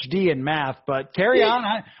PhD in math, but carry on.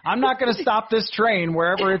 I'm not going to stop this train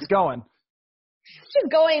wherever it's going.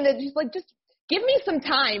 Just going to just give me some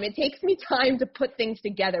time. It takes me time to put things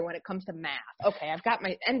together when it comes to math. Okay, I've got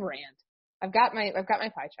my end rant. I've got my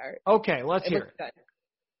pie chart. Okay, let's hear it. Good.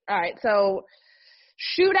 All right, so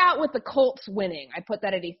shootout with the Colts winning. I put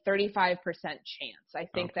that at a 35% chance. I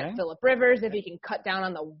think that Phillip Rivers, if he can cut down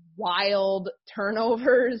on the wild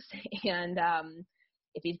turnovers and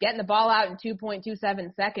if he's getting the ball out in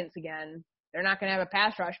 2.27 seconds again, they're not going to have a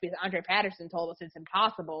pass rush because Andre Patterson told us it's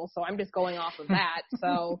impossible. So I'm just going off of that.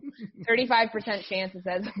 So 35% chance it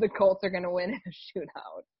says the Colts are going to win in a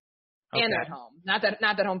shootout. Okay. And they're at home. Not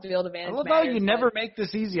that home field advantage I love matters, how you never make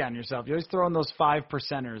this easy on yourself. You always throw in those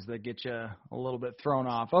 5%ers that get you a little bit thrown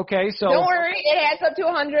off. Okay, so don't worry, it adds up to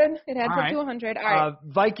 100. It adds up to 100. All right.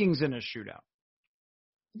 Vikings in a shootout.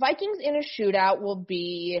 Vikings in a shootout will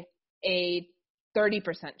be a 30%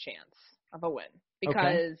 chance of a win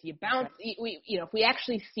because you bounce. If we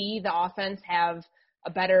actually see the offense have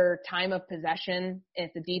a better time of possession,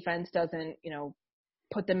 if the defense doesn't,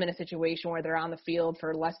 put them in a situation where they're on the field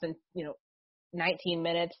for less than, 19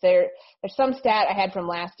 minutes. There's some stat I had from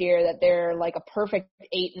last year that they're like a perfect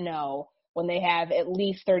 8-0 when they have at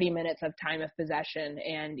least 30 minutes of time of possession.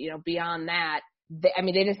 And, beyond that,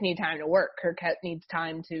 they just need time to work. Kirk needs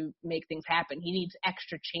time to make things happen. He needs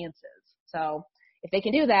extra chances. So if they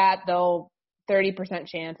can do that, they'll 30%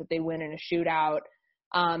 chance that they win in a shootout.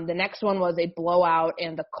 The next one was a blowout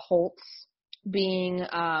and the Colts being,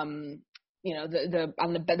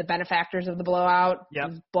 the benefactors of the blowout.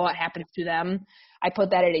 Yep. Blowout happens to them. I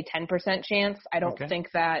put that at a 10% chance. I don't think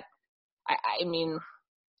that.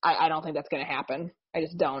 I don't think that's going to happen. I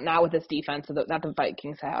just don't. Not with this defense that the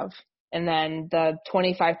Vikings have. And then the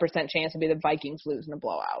 25% chance would be the Vikings lose in a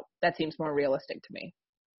blowout. That seems more realistic to me.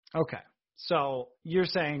 Okay. So you're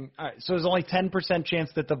saying, all right, so there's only 10% chance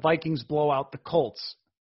that the Vikings blow out the Colts.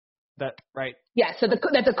 That right? Yeah, so that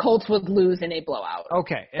the Colts would lose in a blowout.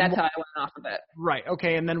 Okay. That's how I went off of it. Right.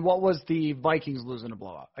 Okay. And then what was the Vikings losing a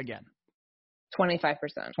blowout again? 25%.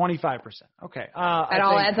 25%. Okay. That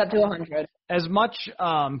all adds up to 100. As much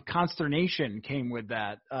consternation came with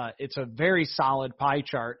that, it's a very solid pie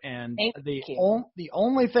chart. And the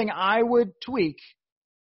only thing I would tweak,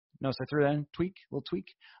 notice I threw that in, little tweak,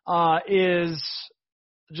 is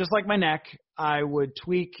just like my neck, I would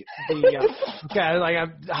tweak the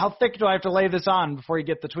how thick do I have to lay this on before you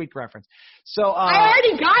get the tweak reference? So I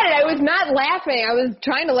already got it. I was not laughing. I was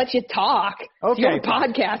trying to let you talk. Okay. It's your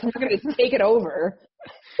podcast. I'm not going to take it over.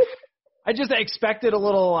 I just expected a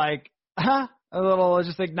little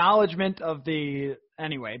just acknowledgement of the.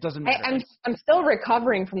 Anyway, it doesn't matter. I'm still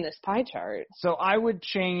recovering from this pie chart. So I would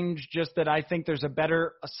change just that I think there's a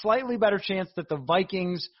slightly better chance that the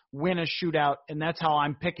Vikings win a shootout, and that's how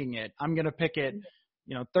I'm picking it. I'm going to pick it,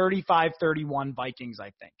 35-31 Vikings,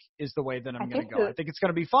 I think, is the way that I'm going to go. I think it's going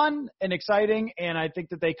to be fun and exciting, and I think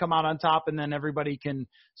that they come out on top, and then everybody can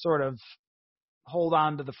sort of hold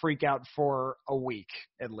on to the freak out for a week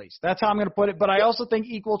at least. That's how I'm going to put it, but I also think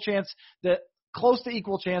close to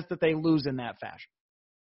equal chance that they lose in that fashion.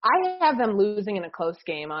 I have them losing in a close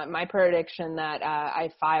game. My prediction that I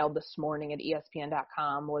filed this morning at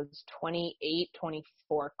ESPN.com was 28-24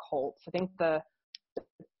 Colts. I think the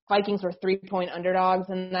Vikings were 3-point underdogs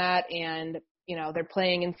in that, and, they're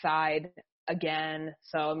playing inside again.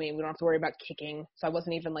 So, we don't have to worry about kicking. So I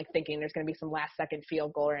wasn't even, thinking there's going to be some last-second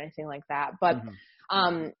field goal or anything like that. But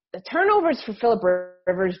the turnovers for Phillip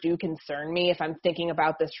Rivers do concern me if I'm thinking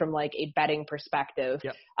about this from a betting perspective.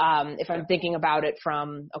 Yep. If I'm thinking about it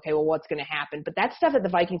from, what's going to happen? But that's stuff that the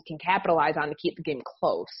Vikings can capitalize on to keep the game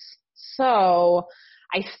close. So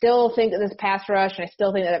I still think that this pass rush, and I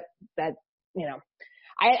still think that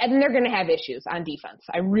I think they're going to have issues on defense.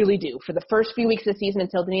 I really do. For the first few weeks of the season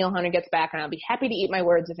until Danielle Hunter gets back, and I'll be happy to eat my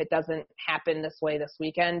words if it doesn't happen this way this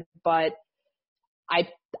weekend. But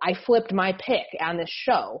I flipped my pick on this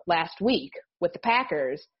show last week with the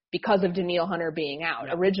Packers because of Danielle Hunter being out.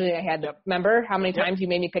 Yep. Originally, I had remember how many times you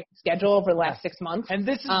made me pick the schedule over the last 6 months? And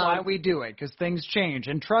this is why we do it, because things change.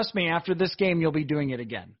 And trust me, after this game, you'll be doing it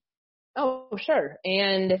again. Oh, sure.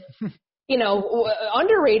 And,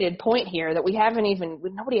 underrated point here that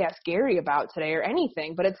nobody asked Gary about today or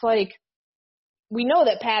anything, but it's like, we know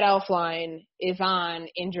that Pat Elflein is on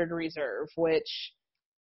injured reserve, which,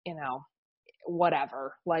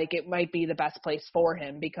 whatever. Like, it might be the best place for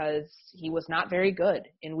him because he was not very good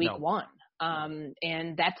in week one. And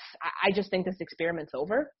I just think this experiment's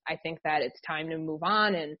over. I think that it's time to move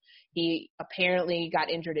on, and he apparently got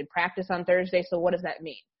injured in practice on Thursday. So what does that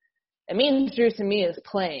mean? It means Drew Samia is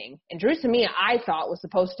playing. And Drew Samia, I thought, was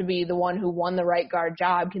supposed to be the one who won the right guard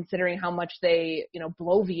job, considering how much they,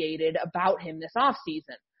 bloviated about him this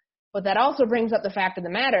offseason. But that also brings up the fact of the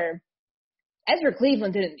matter, Ezra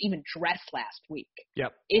Cleveland didn't even dress last week.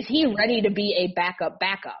 Yep. Is he ready to be a backup?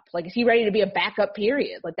 Like, is he ready to be a backup,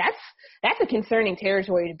 period? Like, that's a concerning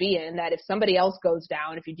territory to be in, that if somebody else goes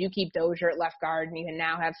down, if you do keep Dozier at left guard and you can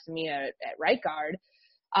now have Samia at right guard,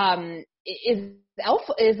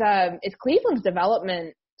 is Cleveland's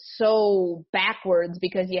development so backwards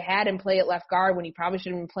because you had him play at left guard when he probably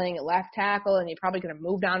should have been playing at left tackle, and he probably could have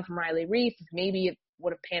moved on from Riley Reef if maybe it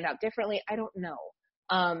would have panned out differently? I don't know.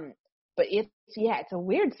 But it's a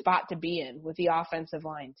weird spot to be in with the offensive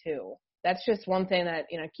line too. That's just one thing that,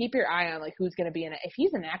 keep your eye on, like, who's going to be in it. If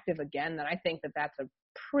he's inactive again, then I think that that's a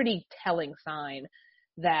pretty telling sign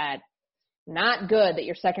that not good that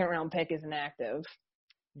your second round pick is inactive.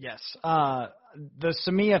 Yes. The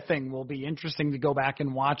Samia thing will be interesting to go back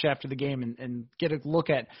and watch after the game and get a look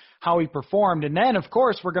at how he performed. And then, of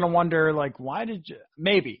course, we're going to wonder, like, why did you –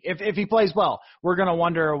 maybe, if he plays well, we're going to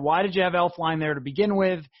wonder, why did you have Elflein there to begin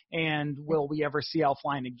with, and will we ever see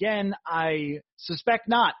Elflein again? I suspect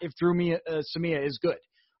not if Drew Samia is good.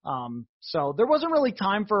 So there wasn't really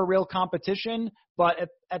time for a real competition, but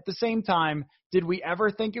at the same time, did we ever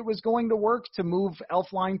think it was going to work to move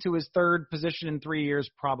Elflein to his third position in 3 years?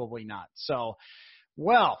 Probably not. So,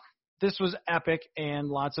 well, this was epic and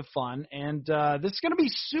lots of fun. And this is going to be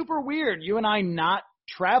super weird. You and I not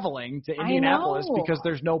traveling to Indianapolis because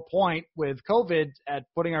there's no point with COVID at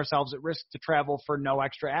putting ourselves at risk to travel for no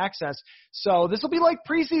extra access. So this will be like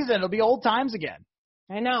preseason. It'll be old times again.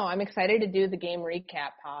 I know. I'm excited to do the game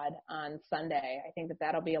recap pod on Sunday. I think that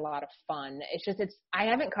that'll be a lot of fun. I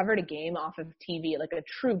haven't covered a game off of TV, like a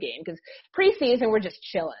true game, because preseason we're just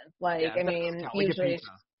chilling. Usually.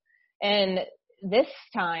 And this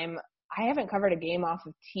time I haven't covered a game off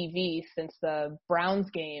of TV since the Browns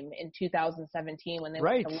game in 2017 when they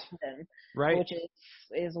went to London, which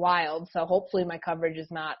is wild. So hopefully my coverage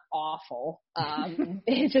is not awful.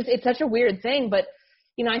 It's such a weird thing, but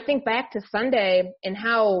I think back to Sunday and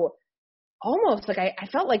how almost like I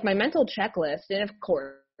felt like my mental checklist, and of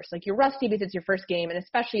course, like, you're rusty because it's your first game, and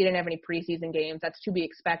especially you didn't have any preseason games. That's to be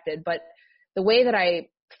expected. But the way that I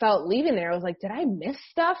felt leaving there, I was like, did I miss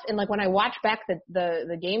stuff? And like when I watched back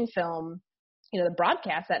the game film, the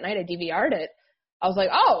broadcast that night, I DVR'd it. I was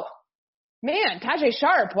like, oh man, Tajay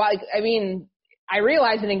Sharp. Well, I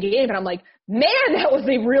realized it in game, and I'm like, man, that was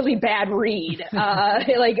a really bad read,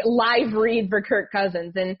 like live read for Kirk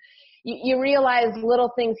Cousins. And you realize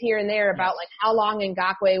little things here and there about like how long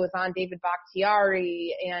Ngakoue was on David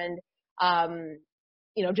Bakhtiari and,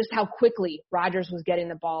 just how quickly Rodgers was getting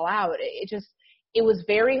the ball out. It was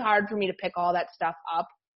very hard for me to pick all that stuff up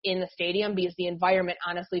in the stadium because the environment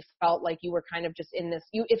honestly felt like you were kind of just in this,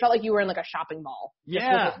 it felt like you were in like a shopping mall.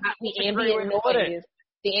 Yeah. The ambient noise.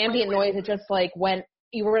 The ambient noise, it just like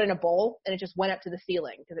you were in a bowl and it just went up to the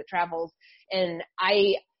ceiling because it travels. And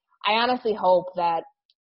I honestly hope that,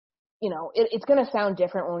 it's going to sound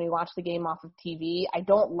different when we watch the game off of TV. I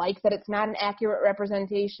don't like that it's not an accurate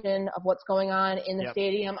representation of what's going on in the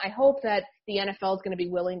stadium. I hope that the NFL is going to be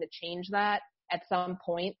willing to change that at some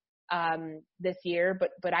point this year.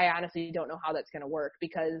 But I honestly don't know how that's going to work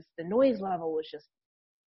because the noise level was just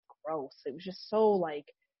gross. It was just so like,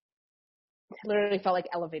 it literally felt like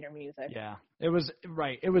elevator music. Yeah, it was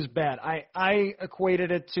right. It was bad. I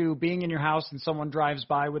equated it to being in your house and someone drives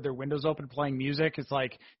by with their windows open playing music. It's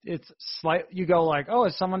like, you go like, oh,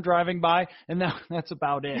 is someone driving by? And that's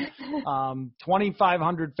about it.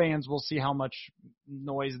 2,500 fans will see how much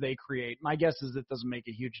noise they create. My guess is it doesn't make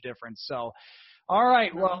a huge difference. So, all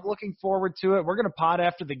right. Well, looking forward to it. We're going to pod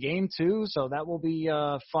after the game too. So that will be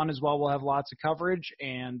fun as well. We'll have lots of coverage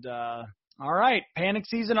and, all right, panic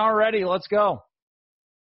season already. Let's go.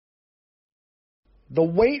 The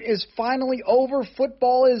wait is finally over.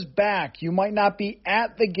 Football is back. You might not be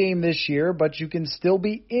at the game this year, but you can still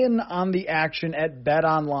be in on the action at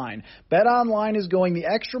BetOnline. BetOnline is going the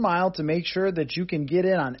extra mile to make sure that you can get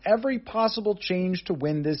in on every possible change to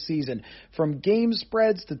win this season. From game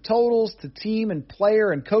spreads to totals to team and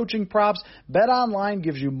player and coaching props, BetOnline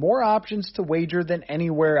gives you more options to wager than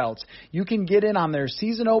anywhere else. You can get in on their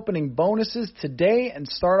season opening bonuses today and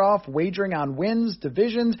start off wagering on wins,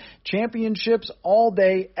 divisions, championships, all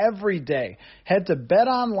day, every day. Head to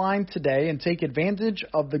BetOnline today and take advantage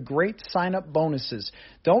of the great sign-up bonuses.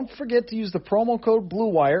 Don't forget to use the promo code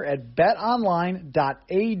BlueWire at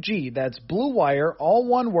betonline.ag. That's BlueWire, all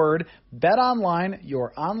one word. BetOnline,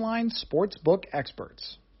 your online sportsbook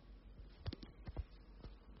experts.